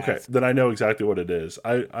rural. Okay, then I know exactly what it is.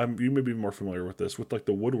 You may be more familiar with this with like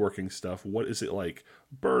the woodworking stuff. What is it, like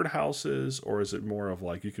birdhouses, or is it more of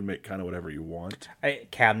like you can make kind of whatever you want?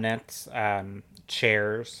 Cabinets,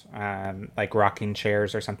 chairs, like rocking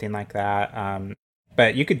chairs or something like that.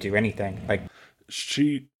 But you could do anything. Like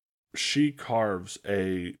she carves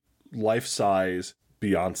a life-size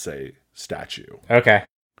Beyonce statue. Okay.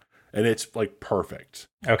 And it's like perfect.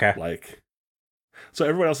 Okay. Like, so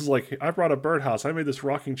everyone else is like, I brought a birdhouse. I made this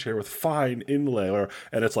rocking chair with fine inlay,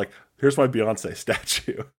 and it's like, Here's my Beyonce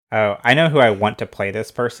statue. Oh, I know who I want to play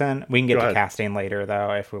this person. We can get Go to ahead. casting later,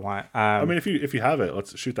 though, if we want. I mean, if you have it,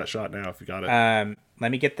 let's shoot that shot now. If you got it.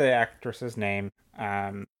 Let me get the actress's name.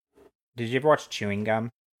 Did you ever watch Chewing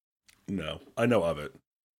Gum? No, I know of it.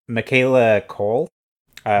 Michaela Cole,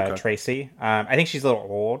 Okay. Tracy. I think she's a little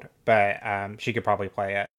old, but she could probably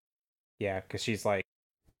play it. Yeah, because she's like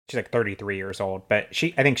 33 years old, but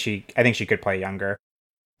I think she could play younger.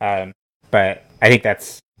 But I think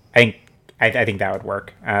that would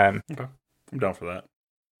work. Okay, I'm down for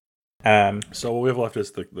that. So what we have left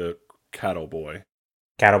is the cattle boy.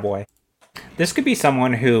 Cattle boy. This could be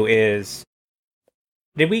someone who is.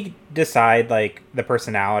 Did we decide like the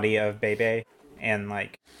personality of Bebe and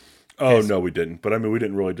like? Oh no, we didn't. But I mean, we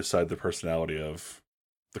didn't really decide the personality of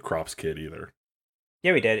the Crops kid either.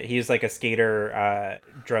 Yeah, we did. He's like a skater,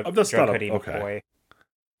 drug hoodie boy.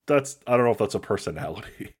 I don't know if that's a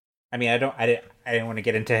personality. I mean, I didn't want to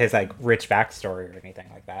get into his like rich backstory or anything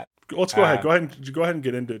like that. Let's go ahead. Go ahead and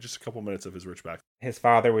get into just a couple minutes of his rich back. His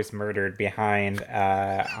father was murdered behind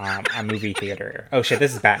a movie theater. Oh shit,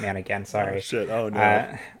 this is Batman again. Sorry. Oh shit. Oh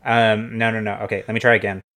no. No. Okay, let me try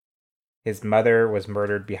again. His mother was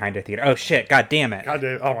murdered behind a theater. Oh shit! God damn it! God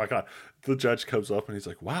damn! Oh my god! The judge comes up and he's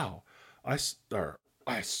like, "Wow, I swear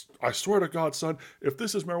to God, son, if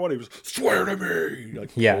this is marijuana," he was swear to me.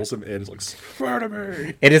 Like pulls him in. He's like, swear to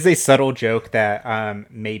me. It is a subtle joke that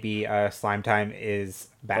maybe Slime Time is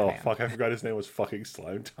Batman. Oh fuck! I forgot his name was fucking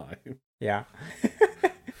Slime Time. Yeah.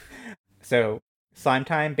 So Slime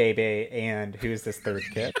Time, Bebe, and who's this third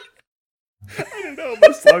kid? I don't know,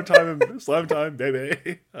 but Slime Time,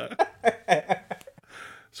 baby.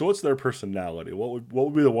 So what's their personality? What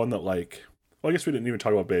would be the one that like? Well, I guess we didn't even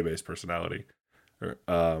talk about Bebe's personality, or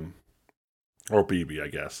BB, I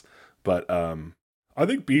guess. But I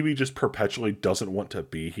think BB just perpetually doesn't want to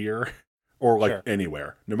be here, or like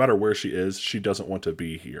anywhere. No matter where she is, she doesn't want to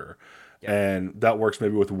be here. Yeah. And that works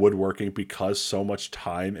maybe with woodworking because so much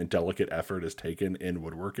time and delicate effort is taken in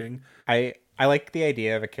woodworking. I like the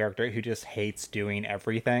idea of a character who just hates doing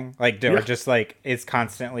everything. Like, or just like is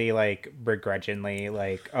constantly like begrudgingly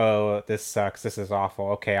like, oh, this sucks, this is awful.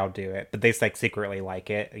 Okay, I'll do it. But they like secretly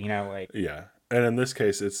like it, you know, like yeah. And in this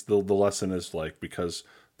case, it's the lesson is like because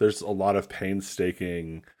there's a lot of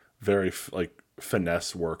painstaking, very like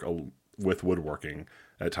finesse work with woodworking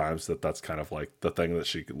at times. That's kind of like the thing that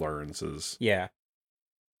she learns is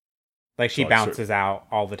like she bounces out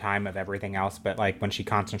all the time of everything else, but like when she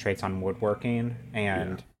concentrates on woodworking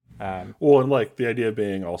and well, and like the idea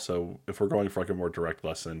being also if we're going for like a more direct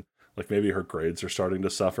lesson, like maybe her grades are starting to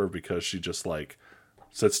suffer because she just like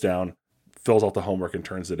sits down, fills out the homework and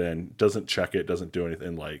turns it in, doesn't check it, doesn't do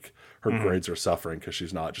anything. Like her grades are suffering because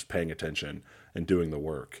she's not just paying attention and doing the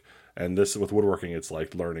work. And this with woodworking, it's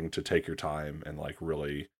like learning to take your time and like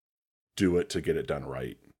really do it to get it done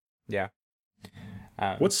right. Yeah.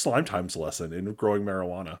 What's Slime Time's lesson in growing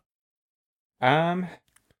marijuana? I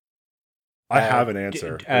have an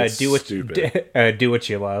answer. Do what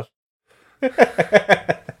you love.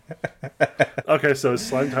 Okay, so is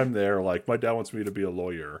Slime Time there? Like, my dad wants me to be a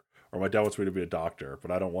lawyer, or my dad wants me to be a doctor, but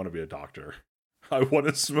I don't want to be a doctor. I want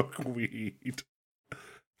to smoke weed.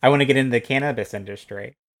 I want to get into the cannabis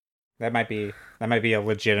industry. That might be a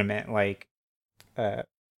legitimate like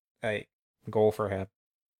goal for him.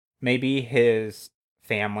 Maybe his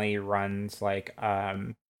family runs like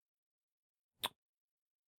a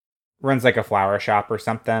flower shop or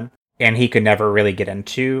something, and he could never really get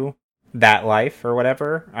into that life or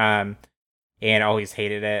whatever. And always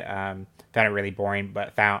hated it. Found it really boring,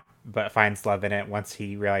 but finds love in it once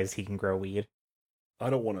he realized he can grow weed. I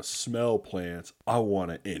don't want to smell plants. I want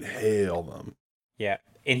to inhale them. Yeah,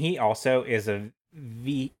 and he also is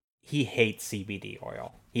he hates CBD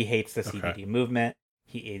oil. He hates the CBD movement.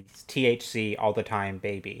 He eats THC all the time,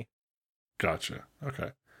 baby. Gotcha.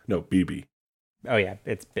 Okay. No, BB. Oh yeah,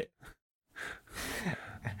 it's bit.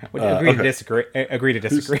 Agree to disagree. Agree to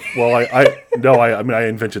disagree. Well, I mean, I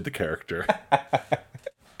invented the character.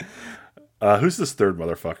 Who's this third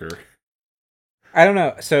motherfucker? I don't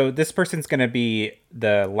know. So this person's going to be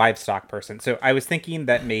the livestock person. So I was thinking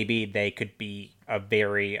that maybe they could be a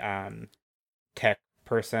very tech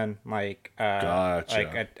person, like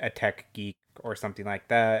like a tech geek or something like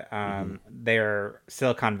that. They're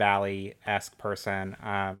Silicon Valley-esque person.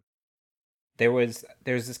 There's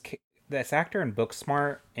this actor in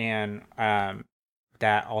Booksmart, and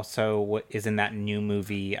that also is in that new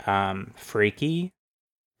movie Freaky.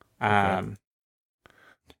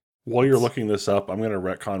 While you're looking this up, I'm going to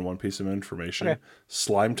retcon one piece of information. Okay.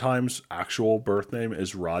 Slime Time's actual birth name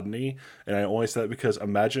is Rodney, and I only say that because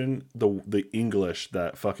imagine the English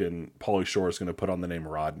that fucking Pauly Shore is going to put on the name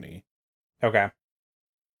Rodney. Okay.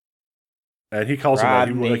 And he calls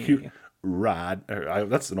Rodney. him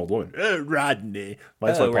that's an old woman. Rodney.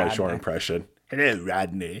 Mine's my Pauly Shore Rodney. impression. Hello,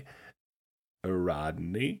 Rodney.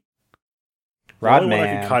 Rodney. The Rodman. only one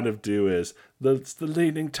I can kind of do is it's the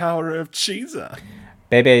Leaning Tower of Cheesa.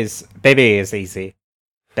 Baby is easy.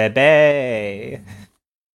 Baby.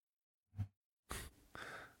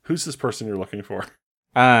 Who's this person you're looking for?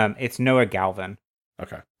 It's Noah Galvin.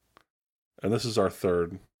 Okay. And this is our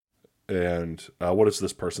third. And what is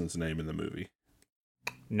this person's name in the movie?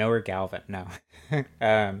 Noah Galvin. No.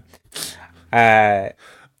 I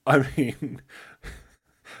mean,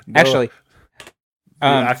 Actually, the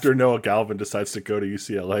actor Noah Galvin decides to go to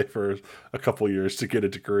UCLA for a couple years to get a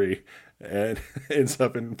degree, and ends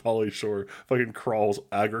up in Pauly Shore fucking Crawl's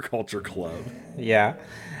agriculture club. Yeah.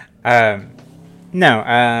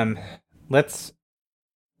 No. Let's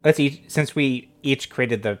each, since we each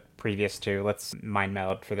created the previous two, let's mind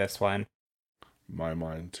meld for this one. My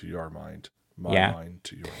mind to your mind. My Yeah. mind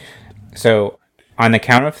to your mind. So on the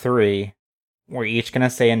count of 3, we're each gonna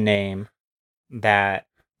say a name that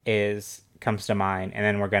comes to mind, and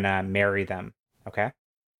then we're gonna marry them. Okay?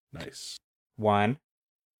 Nice. 1,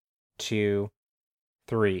 2,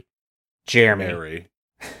 3. Jeremy. Mary.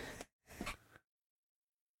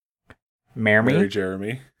 Marry me? Mary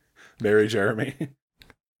Jeremy. Mary Jeremy.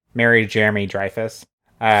 Marry Jeremy Dreyfus.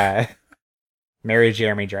 Marry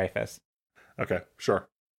Jeremy Dreyfus. Okay, sure.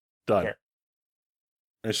 Done. Here.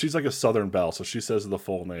 And she's like a Southern belle, so she says the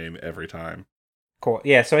full name every time. Cool.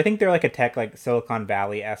 Yeah, so I think they're like a tech, like Silicon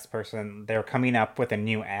Valley-esque person. They're coming up with a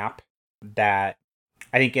new app that,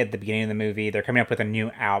 I think at the beginning of the movie, they're coming up with a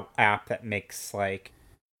new app that makes, like,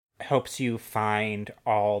 helps you find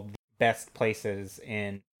all the best places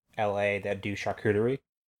in LA that do charcuterie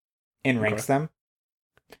and ranks them.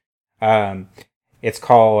 It's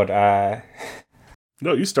called,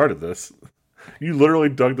 No, you started this. You literally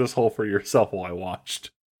dug this hole for yourself while I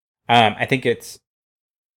watched. I think it's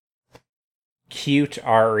Cute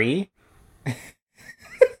RE.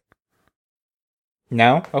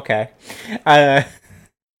 No? Okay.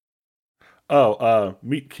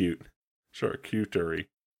 Meet Cute. Sure, cutery.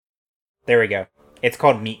 There we go. It's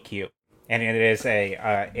called Meet Cute. And it is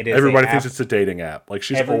Everybody thinks it's a dating app. Like,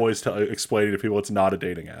 she's always explaining to people it's not a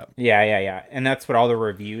dating app. Yeah. And that's what all the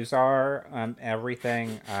reviews are,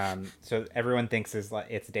 everything. So everyone thinks it's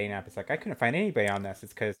a dating app. It's like, I couldn't find anybody on this.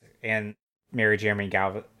 It's because, and Mary Jeremy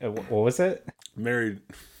Galvin, what was it? Mary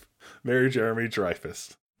Jeremy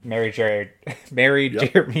Dreyfus. Mary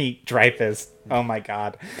Jeremy Dreyfus. Oh my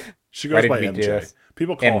God. She goes by do MJ. this?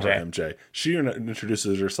 People call her MJ. She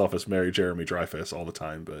introduces herself as Mary Jeremy Dreyfus all the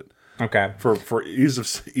time, but okay, for ease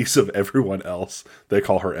of everyone else, they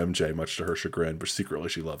call her MJ, much to her chagrin, but secretly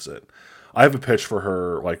she loves it. I have a pitch for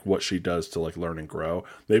her, like what she does to like learn and grow.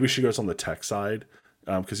 Maybe she goes on the tech side,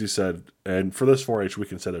 because you said, and for this 4-H we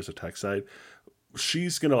can say there's a tech side.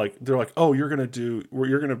 She's gonna they're like, oh, you're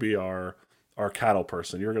gonna be our cattle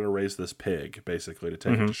person. You're gonna raise this pig basically to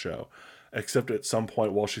take it to show. Except at some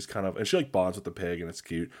point while she's and she like bonds with the pig and it's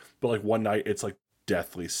cute, but like one night it's like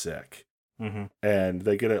deathly sick. And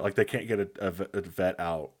they get it, like they can't get a vet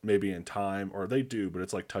out maybe in time, or they do, but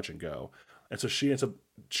it's like touch and go. And so she ends up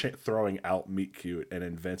throwing out Meet Cute and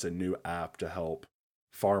invents a new app to help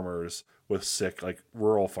farmers with sick, like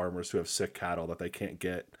rural farmers who have sick cattle that they can't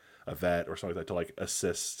get a vet or something like that, to like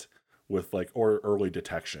assist with like, or early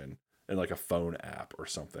detection, and like a phone app or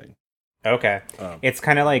something. Okay. It's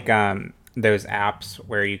kind of like those apps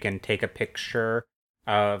where you can take a picture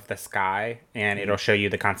of the sky and it'll show you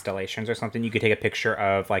the constellations or something. You could take a picture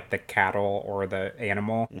of like the cattle or the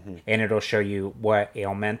animal and it'll show you what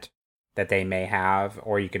ailment that they may have,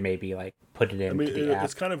 or you can maybe like put it into the app.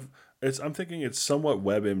 It's kind of, I'm thinking it's somewhat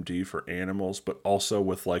WebMD for animals, but also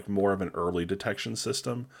with like more of an early detection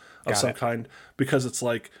system of some kind, because it's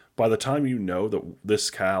like by the time you know that this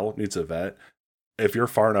cow needs a vet, if you're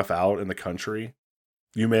far enough out in the country,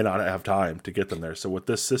 you may not have time to get them there. So with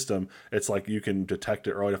this system, it's like you can detect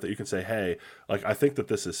it early enough that you can say, hey, like, I think that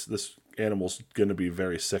this animal's going to be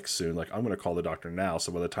very sick soon. Like, I'm going to call the doctor now.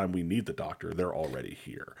 So by the time we need the doctor, they're already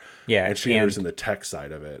here. Yeah. And she enters in the tech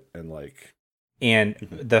side of it. And like, and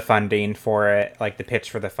the funding for it, like the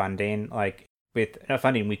pitch for the funding, like with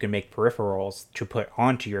funding, we can make peripherals to put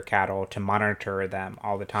onto your cattle to monitor them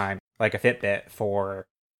all the time, like a Fitbit for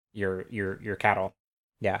your cattle.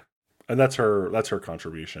 Yeah. And that's her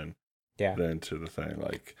contribution. Yeah. Then to the thing,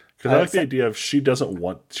 like, because I like the idea of she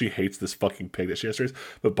hates this fucking pig that she has to raise,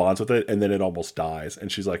 but bonds with it, and then it almost dies,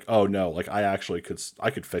 and she's like, oh no, like I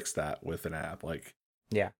could fix that with an app, like.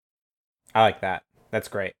 Yeah, I like that. That's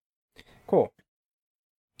great. Cool.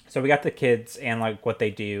 So we got the kids and like what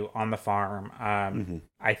they do on the farm.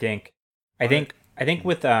 I think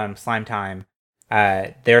with Slime Time,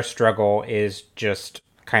 their struggle is just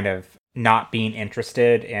kind of not being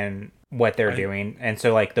interested in what they're doing, and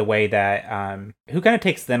so like the way that who kind of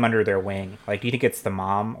takes them under their wing. Like, do you think it's the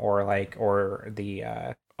mom or the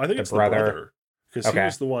I think the it's brother? the brother, because Okay. he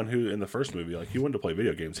was the one who in the first movie, like, he wanted to play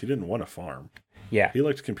video games. He didn't want a farm. Yeah, He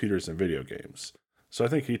liked computers and video games. So I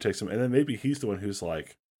think he takes him, and then maybe he's the one who's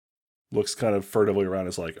like, looks kind of furtively around,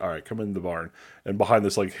 is like, all right, come in the barn. And behind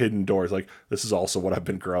this like hidden door is like, this is also what I've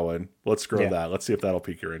been growing. Let's grow Yeah. that. Let's see if that'll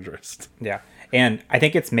pique your interest. yeah, and I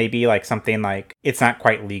think it's maybe like something like it's not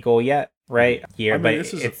quite legal yet, right? Yeah, I mean, but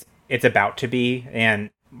this is it's about to be, and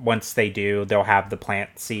once they do, they'll have the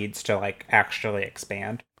plant seeds to like actually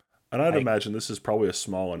expand. And I'd like- imagine this is probably a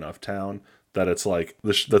small enough town that it's like,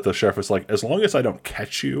 that the sheriff is like, as long as I don't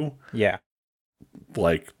catch you, Yeah,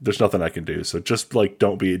 like, there's nothing I can do. So just like,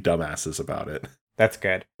 don't be dumbasses about it. that's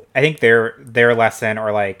good. I think their lesson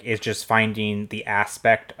or like is just finding the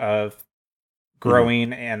aspect of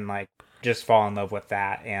growing and like just fall in love with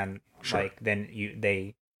that, and Sure. like then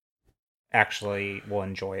they actually will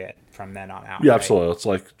enjoy it from then on out. Yeah, right? absolutely. It's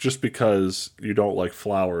like, just because you don't like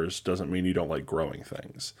flowers doesn't mean you don't like growing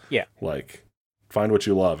things. Yeah. Like, find what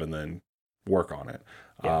you love and then work on it.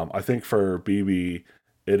 Yeah. I think for BB,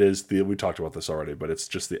 it is we talked about this already, but it's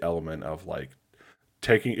just the element of like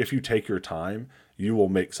if you take your time, you will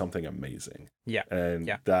make something amazing. Yeah. And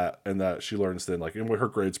Yeah. that she learns then, like, and her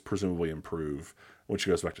grades presumably improve when she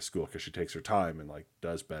goes back to school because she takes her time and like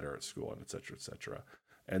does better at school and et cetera, et cetera.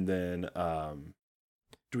 And then,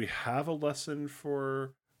 do we have a lesson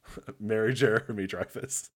for Mary Jeremy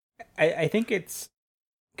Dreyfus? I think it's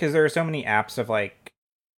because there are so many apps of like,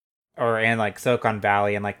 and like Silicon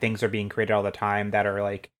Valley, and like things are being created all the time that are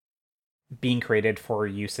like being created for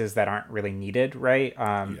uses that aren't really needed, right?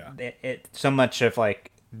 Yeah. It so much of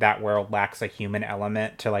like that world lacks a human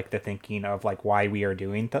element to like the thinking of like why we are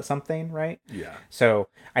doing something, right? Yeah. So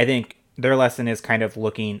I think their lesson is kind of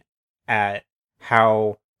looking at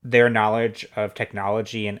how their knowledge of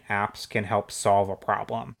technology and apps can help solve a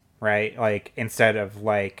problem, right? Like instead of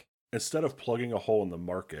plugging a hole in the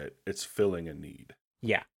market, it's filling a need.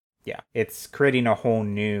 yeah, it's creating a whole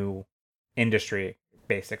new industry,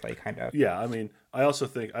 basically, kind of. Yeah, I mean, I also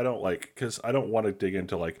think I don't like, because I don't want to dig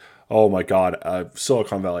into like, oh my god,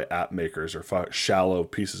 Silicon Valley app makers are shallow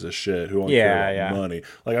pieces of shit who only care about money.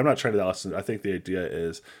 Like, I'm not trying to listen. I think the idea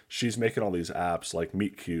is she's making all these apps like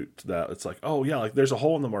Meet Cute that it's like, oh yeah, like there's a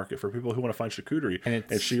hole in the market for people who want to find charcuterie,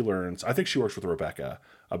 and she learns. I think she works with Rebecca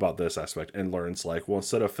about this aspect and learns like, well,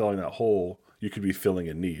 instead of filling that hole, you could be filling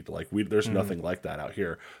a need. Like there's nothing like that out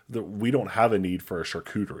here. We don't have a need for a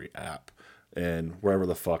charcuterie app. And wherever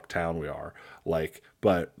the fuck town we are, like,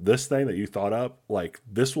 but this thing that you thought up, like,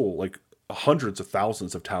 this will, like, hundreds of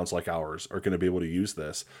thousands of towns like ours are going to be able to use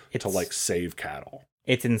this to like save cattle.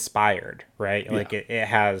 It's inspired, right? Yeah. Like it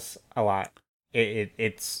has a lot.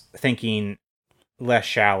 It's thinking less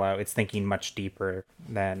shallow. It's thinking much deeper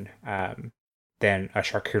than a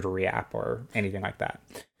charcuterie app or anything like that.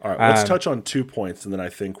 All right, let's touch on 2 points, and then I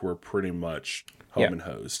think we're pretty much home and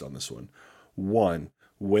hosed on this one. One,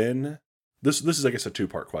 when this is, I guess, a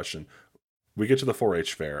 2-part question. We get to the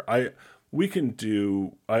 4-H fair. We can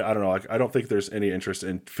do, I don't know, like, I don't think there's any interest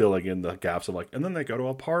in filling in the gaps of like, and then they go to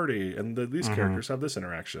a party and these characters have this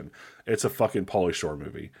interaction. It's a fucking Pauly Shore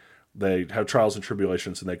movie. They have trials and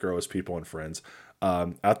tribulations and they grow as people and friends.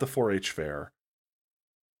 At the 4-H fair,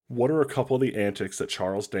 what are a couple of the antics that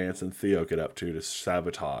Charles Dance and Theo get up to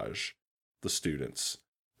sabotage the students?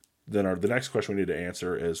 Then the next question we need to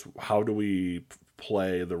answer is, how do we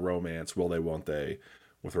play the romance, will they, won't they,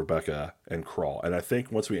 with Rebecca and Crawl? And I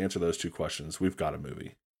think once we answer those 2 questions, we've got a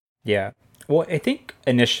movie. Yeah. Well, I think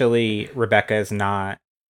initially Rebecca is not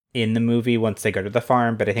in the movie once they go to the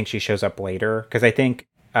farm, but I think she shows up later, because I think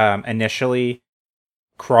initially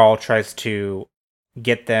Crawl tries to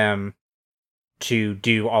get them to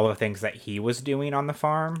do all the things that he was doing on the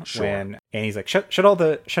farm. Sure. And he's like, shut all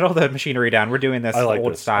the machinery down. We're doing this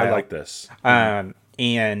old style. I like this.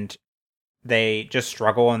 And they just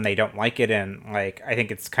struggle and they don't like it. And like, I think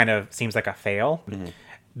it's kind of seems like a fail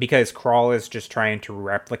because Crawl is just trying to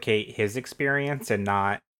replicate his experience and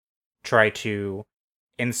not try to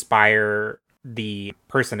inspire the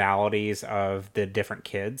personalities of the different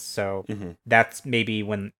kids. So that's maybe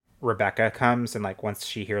when Rebecca comes and like once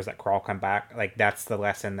she hears that Crawl come back, like that's the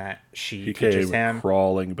lesson that she teaches him.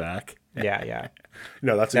 Crawling back. Yeah.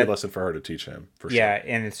 No, that's a good lesson for her to teach him, for sure. Yeah,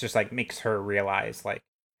 and it's just like makes her realize like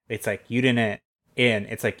it's like you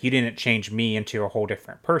didn't change me into a whole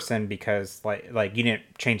different person because like you didn't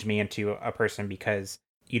change me into a person because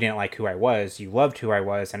you didn't like who I was, you loved who I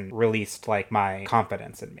was and released like my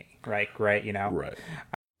confidence in me. Right. You know? Right.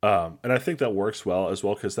 And I think that works well as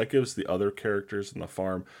well, because that gives the other characters in the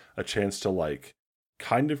farm a chance to like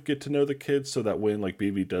kind of get to know the kids, so that when like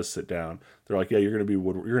BB does sit down, they're like, yeah, you're gonna do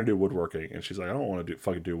woodworking, and she's like, I don't want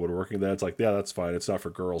to do woodworking. Then it's like, yeah, that's fine. It's not for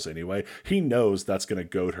girls anyway. He knows that's gonna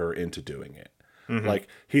goad her into doing it. Mm-hmm. Like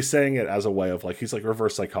he's saying it as a way of like, he's like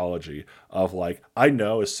reverse psychology of like, I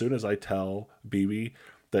know as soon as I tell BB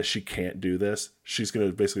that she can't do this, she's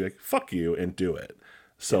gonna basically like, fuck you and do it.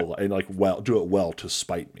 So and like, well, do it well to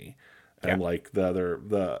spite me. And like the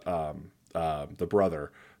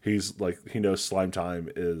brother, he's like, he knows Slime Time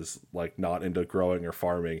is like not into growing or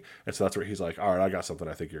farming, and so that's where he's like, all right, I got something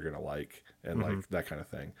I think you're gonna like, and like that kind of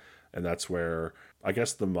thing. And that's where I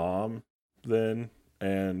guess the mom then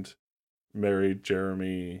and married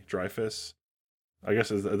Jeremy Dreyfuss. I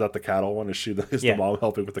guess is that the cattle one? Is the mom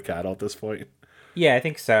helping with the cattle at this point? Yeah, I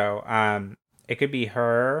think so. It could be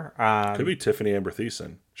her. Could be Tiffany Amber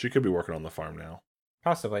Thiessen. She could be working on the farm now.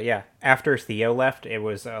 Possibly, yeah. After Theo left, it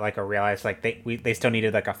was like a realized like they still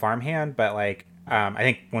needed like a farmhand, but like I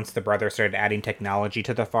think once the brother started adding technology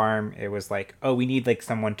to the farm, it was like, oh, we need like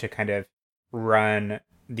someone to kind of run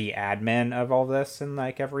the admin of all this and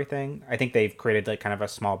like everything. I think they've created like kind of a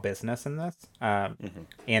small business in this,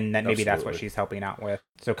 and that maybe that's what she's helping out with.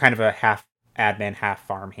 So kind of a half admin, half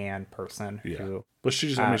farmhand person. Yeah, but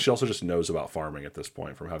she she also just knows about farming at this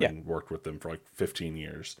point from having worked with them for like 15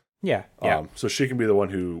 years. Yeah. So she can be the one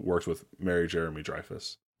who works with Mary Jeremy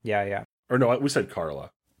Dreyfuss. Yeah. Or no, we said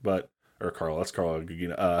Carla, that's Carla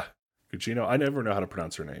Gugino. Gugino. I never know how to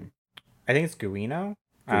pronounce her name. I think it's Guino.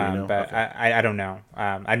 But okay. I don't know.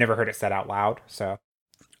 I never heard it said out loud. So,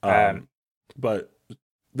 but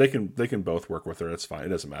they can both work with her. It's fine. It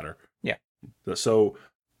doesn't matter. Yeah. So,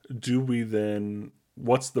 do we then?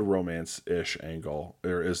 What's the romance-ish angle,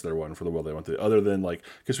 or is there one for the Will They Won't They? Other than like,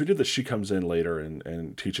 because we did that, she comes in later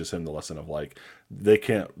and teaches him the lesson of like, they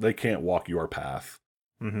can't walk your path.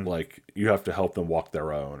 Mm-hmm. Like you have to help them walk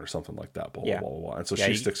their own, or something like that. Blah blah blah blah. And so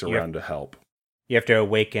she sticks around to help. You have to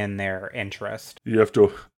awaken their interest. You have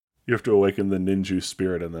to awaken the ninja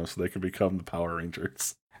spirit in them so they can become the Power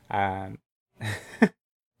Rangers.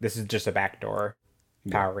 This is just a backdoor.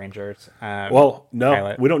 Power Rangers. Well, no,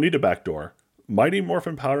 pilot. We don't need a backdoor. Mighty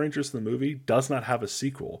Morphin Power Rangers, the movie, does not have a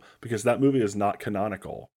sequel because that movie is not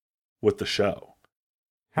canonical with the show.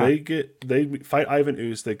 Huh. They fight Ivan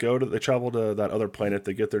Ooze. They travel to that other planet.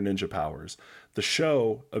 They get their ninja powers. The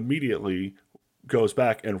show immediately goes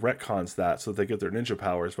back and retcons that so that they get their ninja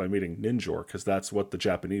powers by meeting Ninjor, because that's what the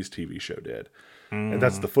Japanese TV show did. And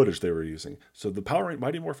that's the footage they were using. So the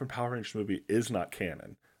Mighty Morphin Power Rangers movie is not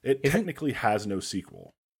canon. It technically has no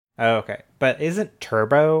sequel. Oh, okay. But isn't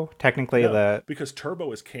Turbo technically because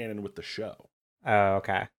Turbo is canon with the show. Oh,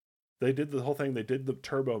 okay. They did the whole thing. They did the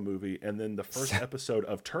Turbo movie, and then the first episode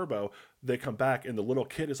of Turbo, they come back, and the little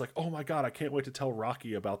kid is like, oh my God, I can't wait to tell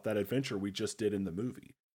Rocky about that adventure we just did in the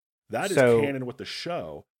movie. That is canon with the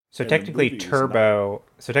show. So technically Turbo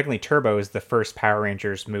is the first Power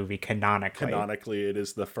Rangers movie canonically. Canonically, it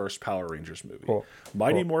is the first Power Rangers movie. Cool.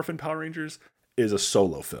 Mighty Morphin Power Rangers is a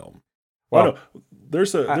solo film. Well,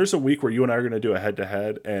 there's a week where you and I are going to do a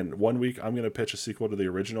head-to-head, and one week I'm going to pitch a sequel to the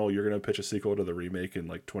original. You're going to pitch a sequel to the remake in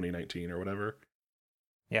like 2019 or whatever.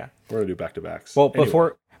 Yeah. We're going to do back-to-backs. Well,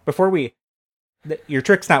 anyway. before we... your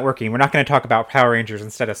trick's not working. We're not going to talk about Power Rangers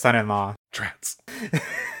instead of Son-in-Law. Trats.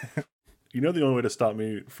 You know the only way to stop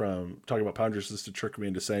me from talking about Power Rangers is to trick me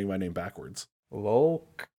into saying my name backwards.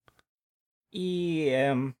 Lolk.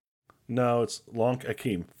 E-M. No, it's Lonk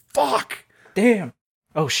Akeem. Fuck! Damn.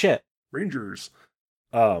 Oh, shit. Rangers.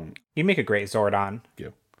 You make a great Zordon. Thank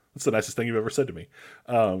you. That's the nicest thing you've ever said to me.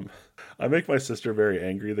 I make my sister very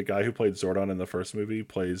angry. The guy who played Zordon in the first movie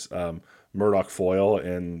plays Murdoch Foyle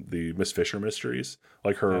in the Miss Fisher mysteries,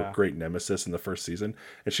 like her great nemesis in the first season.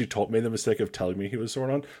 And she made the mistake of telling me he was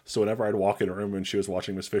Zordon. So whenever I'd walk in a room and she was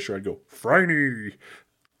watching Miss Fisher, I'd go, Phryne!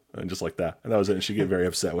 And just like that. And that was it. And she'd get very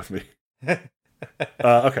upset with me.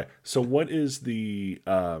 Okay. So what is the...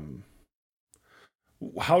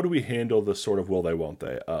 how do we handle the sort of will they, won't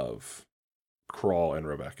they of Crawl and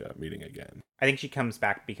Rebecca meeting again? I think she comes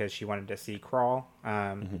back because she wanted to see Crawl.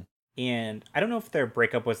 And I don't know if their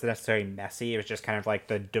breakup was necessarily messy. It was just kind of like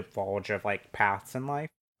the divulge of like paths in life.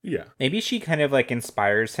 Yeah. Maybe she kind of like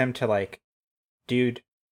inspires him to like, dude,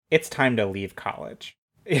 it's time to leave college.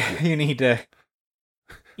 you need to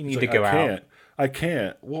go out. I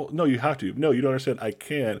can't. Well, no, you have to. No, you don't understand. I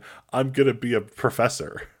can't. I'm going to be a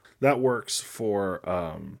professor. That works for,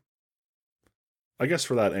 I guess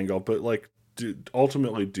for that angle, but like,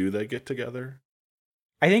 ultimately, do they get together?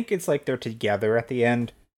 I think it's like they're together at the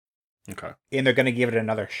end, Okay. and they're going to give it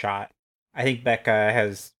another shot. I think Becca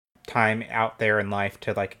has time out there in life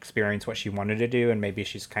to like experience what she wanted to do, and maybe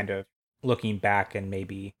she's kind of looking back and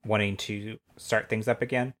maybe wanting to start things up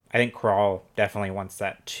again. I think Crawl definitely wants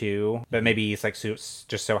that too, but maybe he's like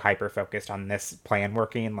just so hyper focused on this plan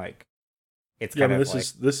working, like it's Yeah, I kind mean, of like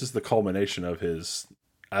this is the culmination of his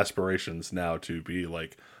aspirations now to be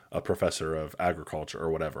like a professor of agriculture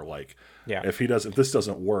or whatever. Like, yeah. if this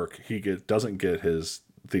doesn't work, doesn't get his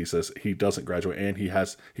thesis, he doesn't graduate, and he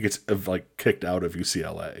gets like kicked out of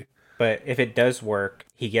UCLA. But if it does work,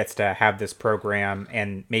 he gets to have this program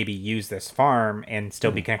and maybe use this farm and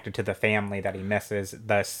still be connected to the family that he misses,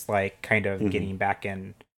 thus like kind of getting back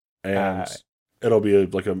in. And it'll be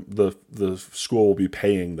the school will be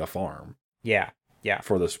paying the farm. Yeah.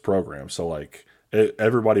 For this program. So like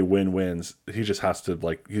everybody wins. He just has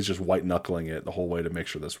to he's just white knuckling it the whole way to make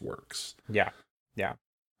sure this works. Yeah.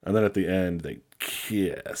 And then at the end they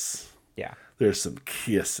kiss. Yeah. There's some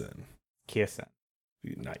kissing.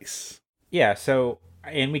 Nice. Yeah, so,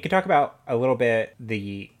 and we could talk about a little bit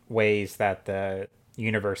the ways that the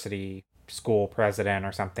university school president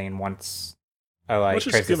or something wants, let's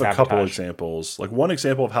just give a couple examples. Like one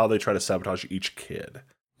example of how they try to sabotage each kid.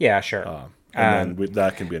 Yeah, sure. And then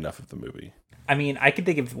that can be enough of the movie. I mean, I could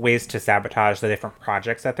think of ways to sabotage the different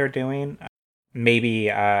projects that they're doing. Maybe,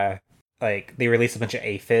 like they release a bunch of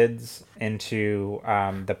aphids onto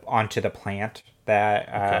the plant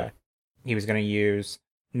that he was going to use.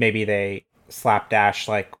 Maybe they slapdash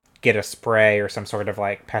like get a spray or some sort of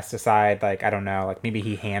like pesticide. Like I don't know. Like maybe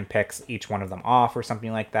he handpicks each one of them off or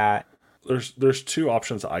something like that. There's two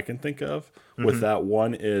options I can think of with that.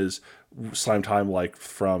 One is Slime Time, like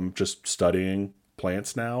from just studying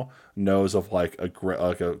plants now, knows of like a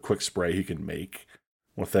quick spray he can make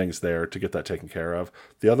with things there to get that taken care of.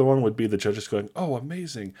 The other one would be the judges going, "Oh,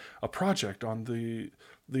 amazing! A project on the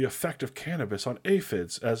effect of cannabis on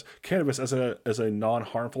aphids as a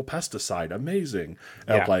non-harmful pesticide. Amazing!"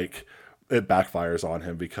 And like it backfires on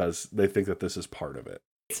him because they think that this is part of it.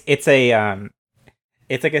 It's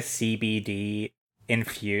like a CBD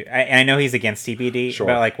infused. I know he's against CBD, sure.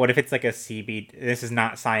 But like, what if it's like a CBD? This is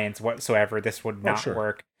not science whatsoever. This would not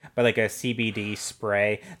work. But like a CBD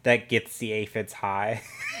spray that gets the aphids high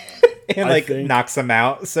and knocks them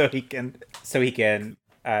out, so he can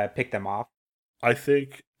pick them off. I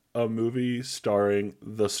think a movie starring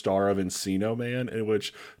the star of Encino Man, in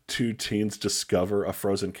which two teens discover a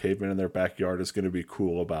frozen caveman in their backyard, is going to be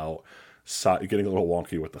cool about getting a little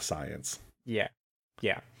wonky with the science. Yeah.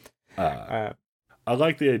 I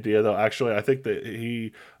like the idea, though. Actually, I think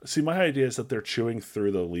that my idea is that they're chewing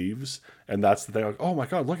through the leaves, and that's the thing. Like, oh my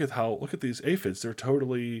god, look at these aphids. They're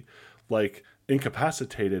totally like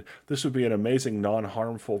incapacitated. This would be an amazing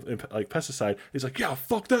non-harmful like pesticide. He's like, yeah,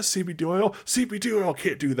 fuck that CBD oil. CBD oil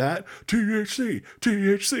can't do that.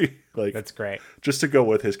 THC. Like, that's great. Just to go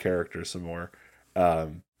with his character some more.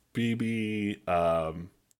 BB.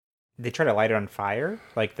 They try to light it on fire,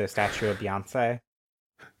 like the statue of Beyonce.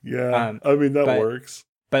 Yeah, I mean that works.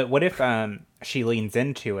 But what if she leans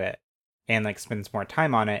into it and like spends more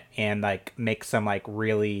time on it and like makes some like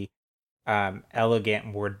really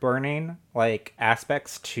elegant wood burning like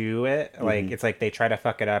aspects to it? Like it's like they try to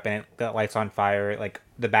fuck it up and it lights on fire. Like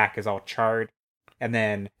the back is all charred, and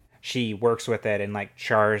then she works with it and like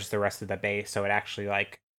chars the rest of the base, so it actually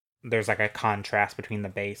like there's like a contrast between the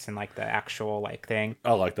base and like the actual like thing.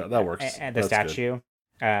 I like that. That works. And the statue.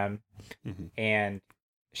 And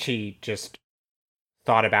she just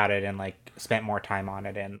thought about it and like spent more time on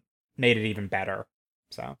it and made it even better.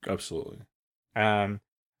 So absolutely. The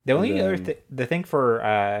only other the thing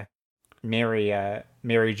for Mary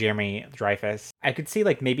Jeremy Dreyfus, I could see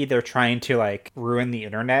like maybe they're trying to like ruin the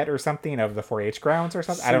internet or something of the 4-H grounds or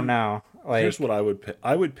something. I don't know. Like, here's what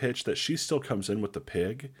I would pitch that she still comes in with the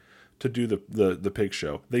pig to do the pig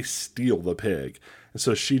show. They steal the pig. And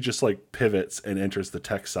so she just like pivots and enters the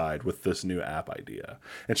tech side with this new app idea.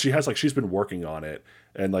 And she's been working on it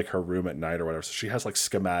in like her room at night or whatever. So she has like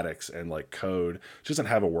schematics and like code. She doesn't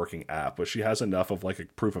have a working app, but she has enough of like a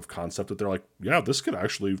proof of concept that they're like, yeah, this could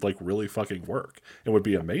actually like really fucking work. It would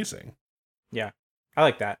be amazing. Yeah. I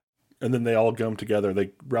like that. And then they all come together.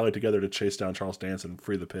 They rally together to chase down Charles Dance and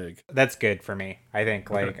free the pig. That's good for me. I think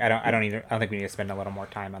like I don't think we need to spend a little more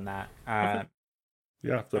time on that.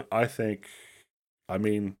 Yeah, I think. I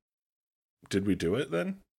mean, did we do it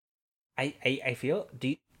then? I feel.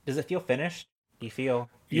 Does it feel finished? Do you feel?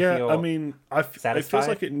 I mean, it feels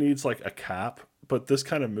like it needs like a cap. But this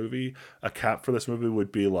kind of movie, a cap for this movie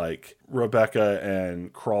would be like Rebecca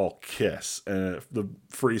and Crawl kiss and the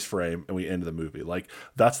freeze frame and we end the movie. Like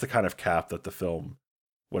that's the kind of cap that the film,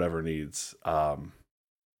 whatever, needs. Yeah.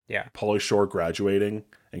 Yeah. Pauly Shore graduating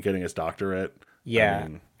and getting his doctorate. Yeah.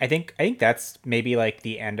 I think that's maybe like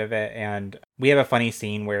the end of it. And we have a funny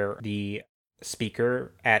scene where the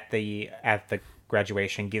speaker at the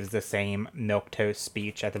graduation gives the same milquetoast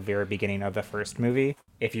speech at the very beginning of the first movie.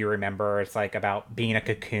 If you remember, it's like about being a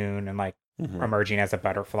cocoon and like emerging as a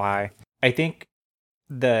butterfly. I think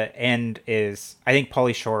the end is, I think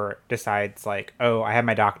Pauly Shore decides like, oh, I have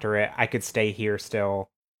my doctorate. I could stay here still,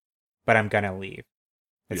 but I'm going to leave.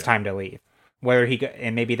 It's time to leave. Whether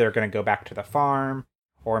and maybe they're going to go back to the farm,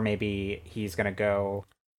 or maybe he's going to go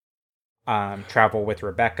travel with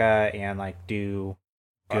Rebecca and like do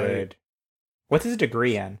good. What's his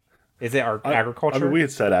degree in? Is it agriculture? I mean, we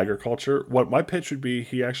had said agriculture. What my pitch would be,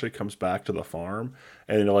 he actually comes back to the farm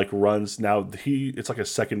and like runs. Now it's like a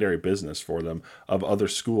secondary business for them of other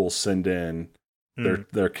schools send in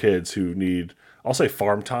their kids who need, I'll say,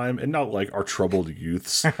 farm time, and not like our troubled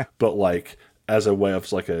youths, but like as a way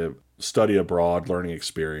of like a study abroad learning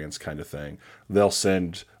experience kind of thing. They'll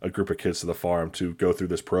send a group of kids to the farm to go through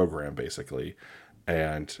this program basically.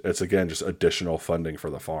 And it's, again, just additional funding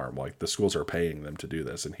for the farm. Like, the schools are paying them to do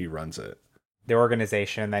this, and he runs it. The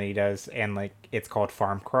organization that he does, and like, it's called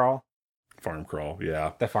Farm Crawl. Farm Crawl,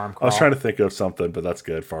 yeah. The Farm Crawl. I was trying to think of something, but that's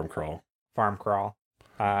good. Farm Crawl. Farm Crawl.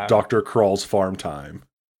 Dr. Crawl's Farm Time.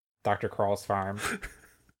 Dr. Crawl's Farm.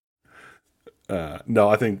 No,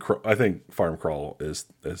 I think Farm Crawl is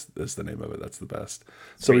the name of it. That's the best.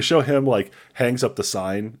 So we show him, like, hangs up the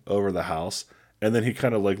sign over the house, and then he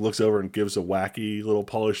kind of like looks over and gives a wacky little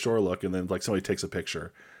Pauly Shore look, and then like somebody takes a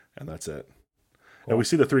picture, and that's it. Cool. And we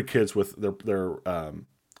see the three kids with their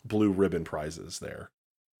blue ribbon prizes there.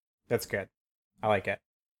 That's good. I like it.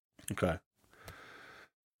 Okay.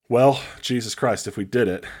 Well, Jesus Christ, if we did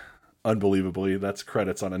it, unbelievably, that's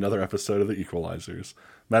credits on another episode of The Equalizers.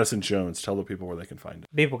 Madison Jones, tell the people where they can find it.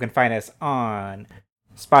 People can find us on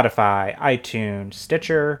Spotify, iTunes,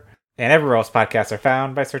 Stitcher, and everywhere else podcasts are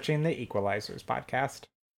found by searching The Equalizers podcast.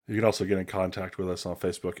 You can also get in contact with us on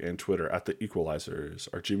Facebook and Twitter at The Equalizers.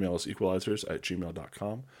 Our Gmail is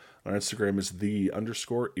equalizers@gmail.com. Our Instagram is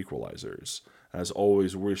 _equalizers. As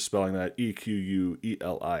always, we're spelling that EQUELIZERS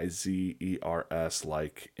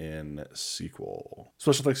like in sequel.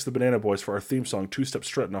 Special thanks to the Banana Boys for our theme song, Two Step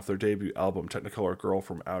Strutting, off their debut album, Technicolor Girl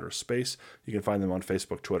from Outer Space. You can find them on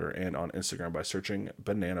Facebook, Twitter, and on Instagram by searching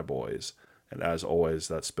Banana Boys. And as always,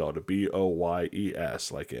 that's spelled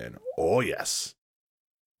BOYES, like in, oh yes.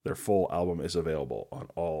 Their full album is available on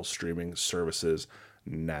all streaming services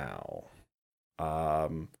now.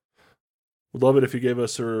 Would love it if you gave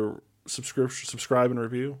us a subscribe and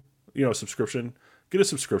review. Subscription. Get a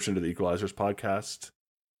subscription to the Equalizers podcast.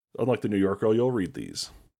 Unlike the New York Girl, you'll read these.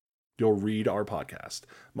 You'll read our podcast.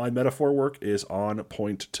 My metaphor work is on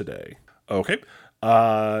point today. Okay.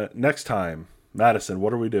 Next time, Madison,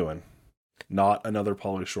 what are we doing? Not another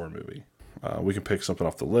Pauly Shore movie. We can pick something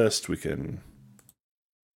off the list. We can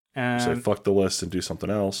say fuck the list and do something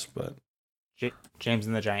else. But James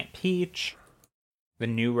and the Giant Peach, the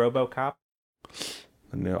new RoboCop.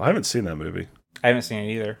 I haven't seen that movie. I haven't seen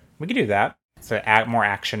it either. We could do that. It's a more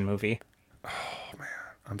action movie. Oh man,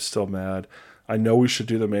 I'm still mad. I know we should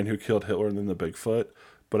do The Man Who Killed Hitler and Then the Bigfoot,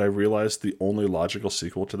 but I realized the only logical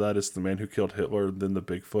sequel to that is The Man Who Killed Hitler, Then the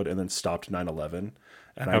Bigfoot, and then stopped 9/11.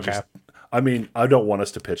 And I don't want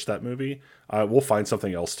us to pitch that movie. We'll find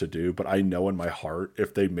something else to do, but I know in my heart,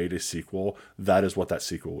 if they made a sequel, that is what that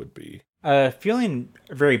sequel would be. Feeling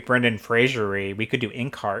very Brendan Fraser-y, we could do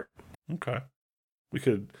Inkheart. Okay. We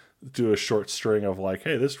could do a short string of like,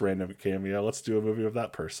 hey, this random cameo, let's do a movie of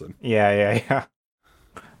that person. Yeah.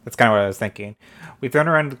 That's kind of what I was thinking. We've done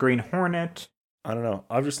around the Green Hornet. I don't know.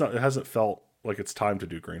 It hasn't felt like it's time to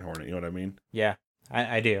do Green Hornet. You know what I mean? Yeah,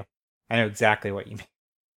 I do. I know exactly what you mean.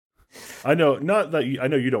 I know, not that I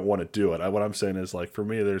know you don't want to do it. What I'm saying is, like, for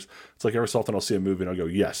me, it's like every so often I'll see a movie and I'll go,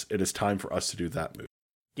 yes, it is time for us to do that movie.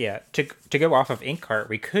 Yeah, to go off of Inkheart,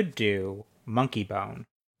 we could do Monkey Bone,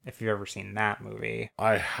 if you've ever seen that movie.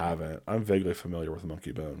 I haven't. I'm vaguely familiar with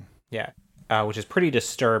Monkey Bone. Yeah, which is pretty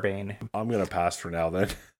disturbing. I'm going to pass for now, then.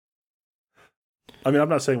 I mean, I'm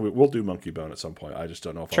not saying we'll do Monkey Bone at some point. I just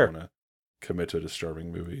don't know if I want to commit to a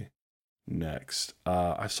disturbing movie next.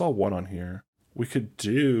 I saw one on here. We could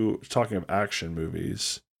do, talking of action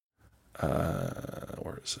movies,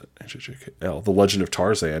 where is it? HHKL, The Legend of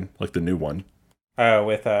Tarzan, like the new one.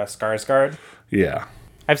 With Skarsgård? Yeah.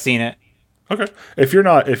 I've seen it. Okay. If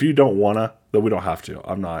you don't wanna, then we don't have to.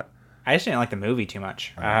 I'm not. I just didn't like the movie too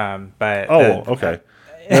much. But okay.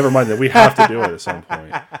 Never mind that. We have to do it at some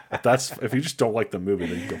point. If you just don't like the movie,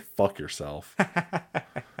 then you go fuck yourself.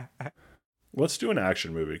 Let's do an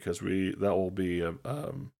action movie because that will be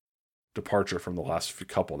departure from the last few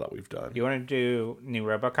couple that we've done. You want to do new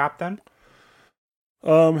RoboCop then?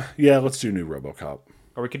 Yeah, let's do new RoboCop.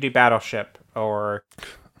 Or we could do Battleship, or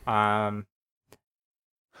honestly,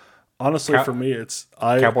 for me, it's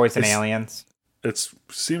Cowboys and Aliens. It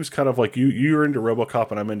seems kind of like you're into RoboCop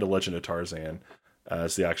and I'm into Legend of Tarzan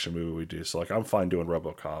as the action movie we do. So like I'm fine doing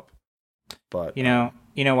RoboCop. But you know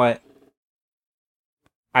what?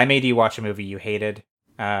 I made you watch a movie you hated.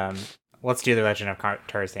 Let's do the Legend of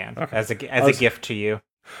Tarzan as a gift to you.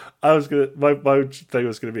 I was gonna my thing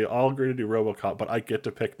was gonna be I'll agree to do RoboCop, but I get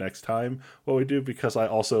to pick next time what we do because I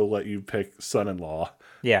also let you pick Son-in-Law.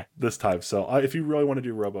 Yeah. This time, so if you really want to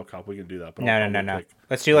do RoboCop, we can do that. But No.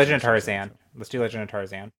 Let's do Legend of Tarzan. Let's do Legend of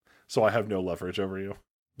Tarzan. So I have no leverage over you.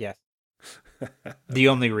 Yes. The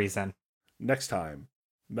only reason. Next time,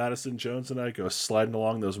 Madison Jones and I go sliding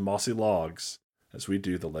along those mossy logs as we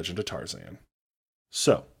do the Legend of Tarzan.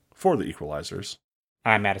 So, for the Equalizers,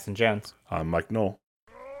 I'm Madison Jones. I'm Mike Knoll.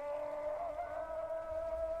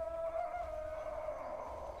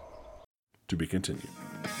 To be continued.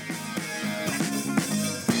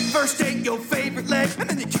 First take your favorite leg, and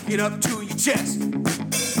then you kick it up to your chest.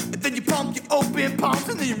 And then you pump your open palms,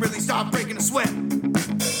 and then you really start breaking a sweat.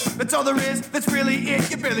 That's all there is, that's really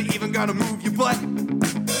it. You barely even gotta move your butt.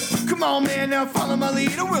 Come on, man, now follow my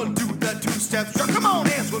lead, and we'll do the two-step strut. Come on,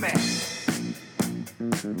 dance with me.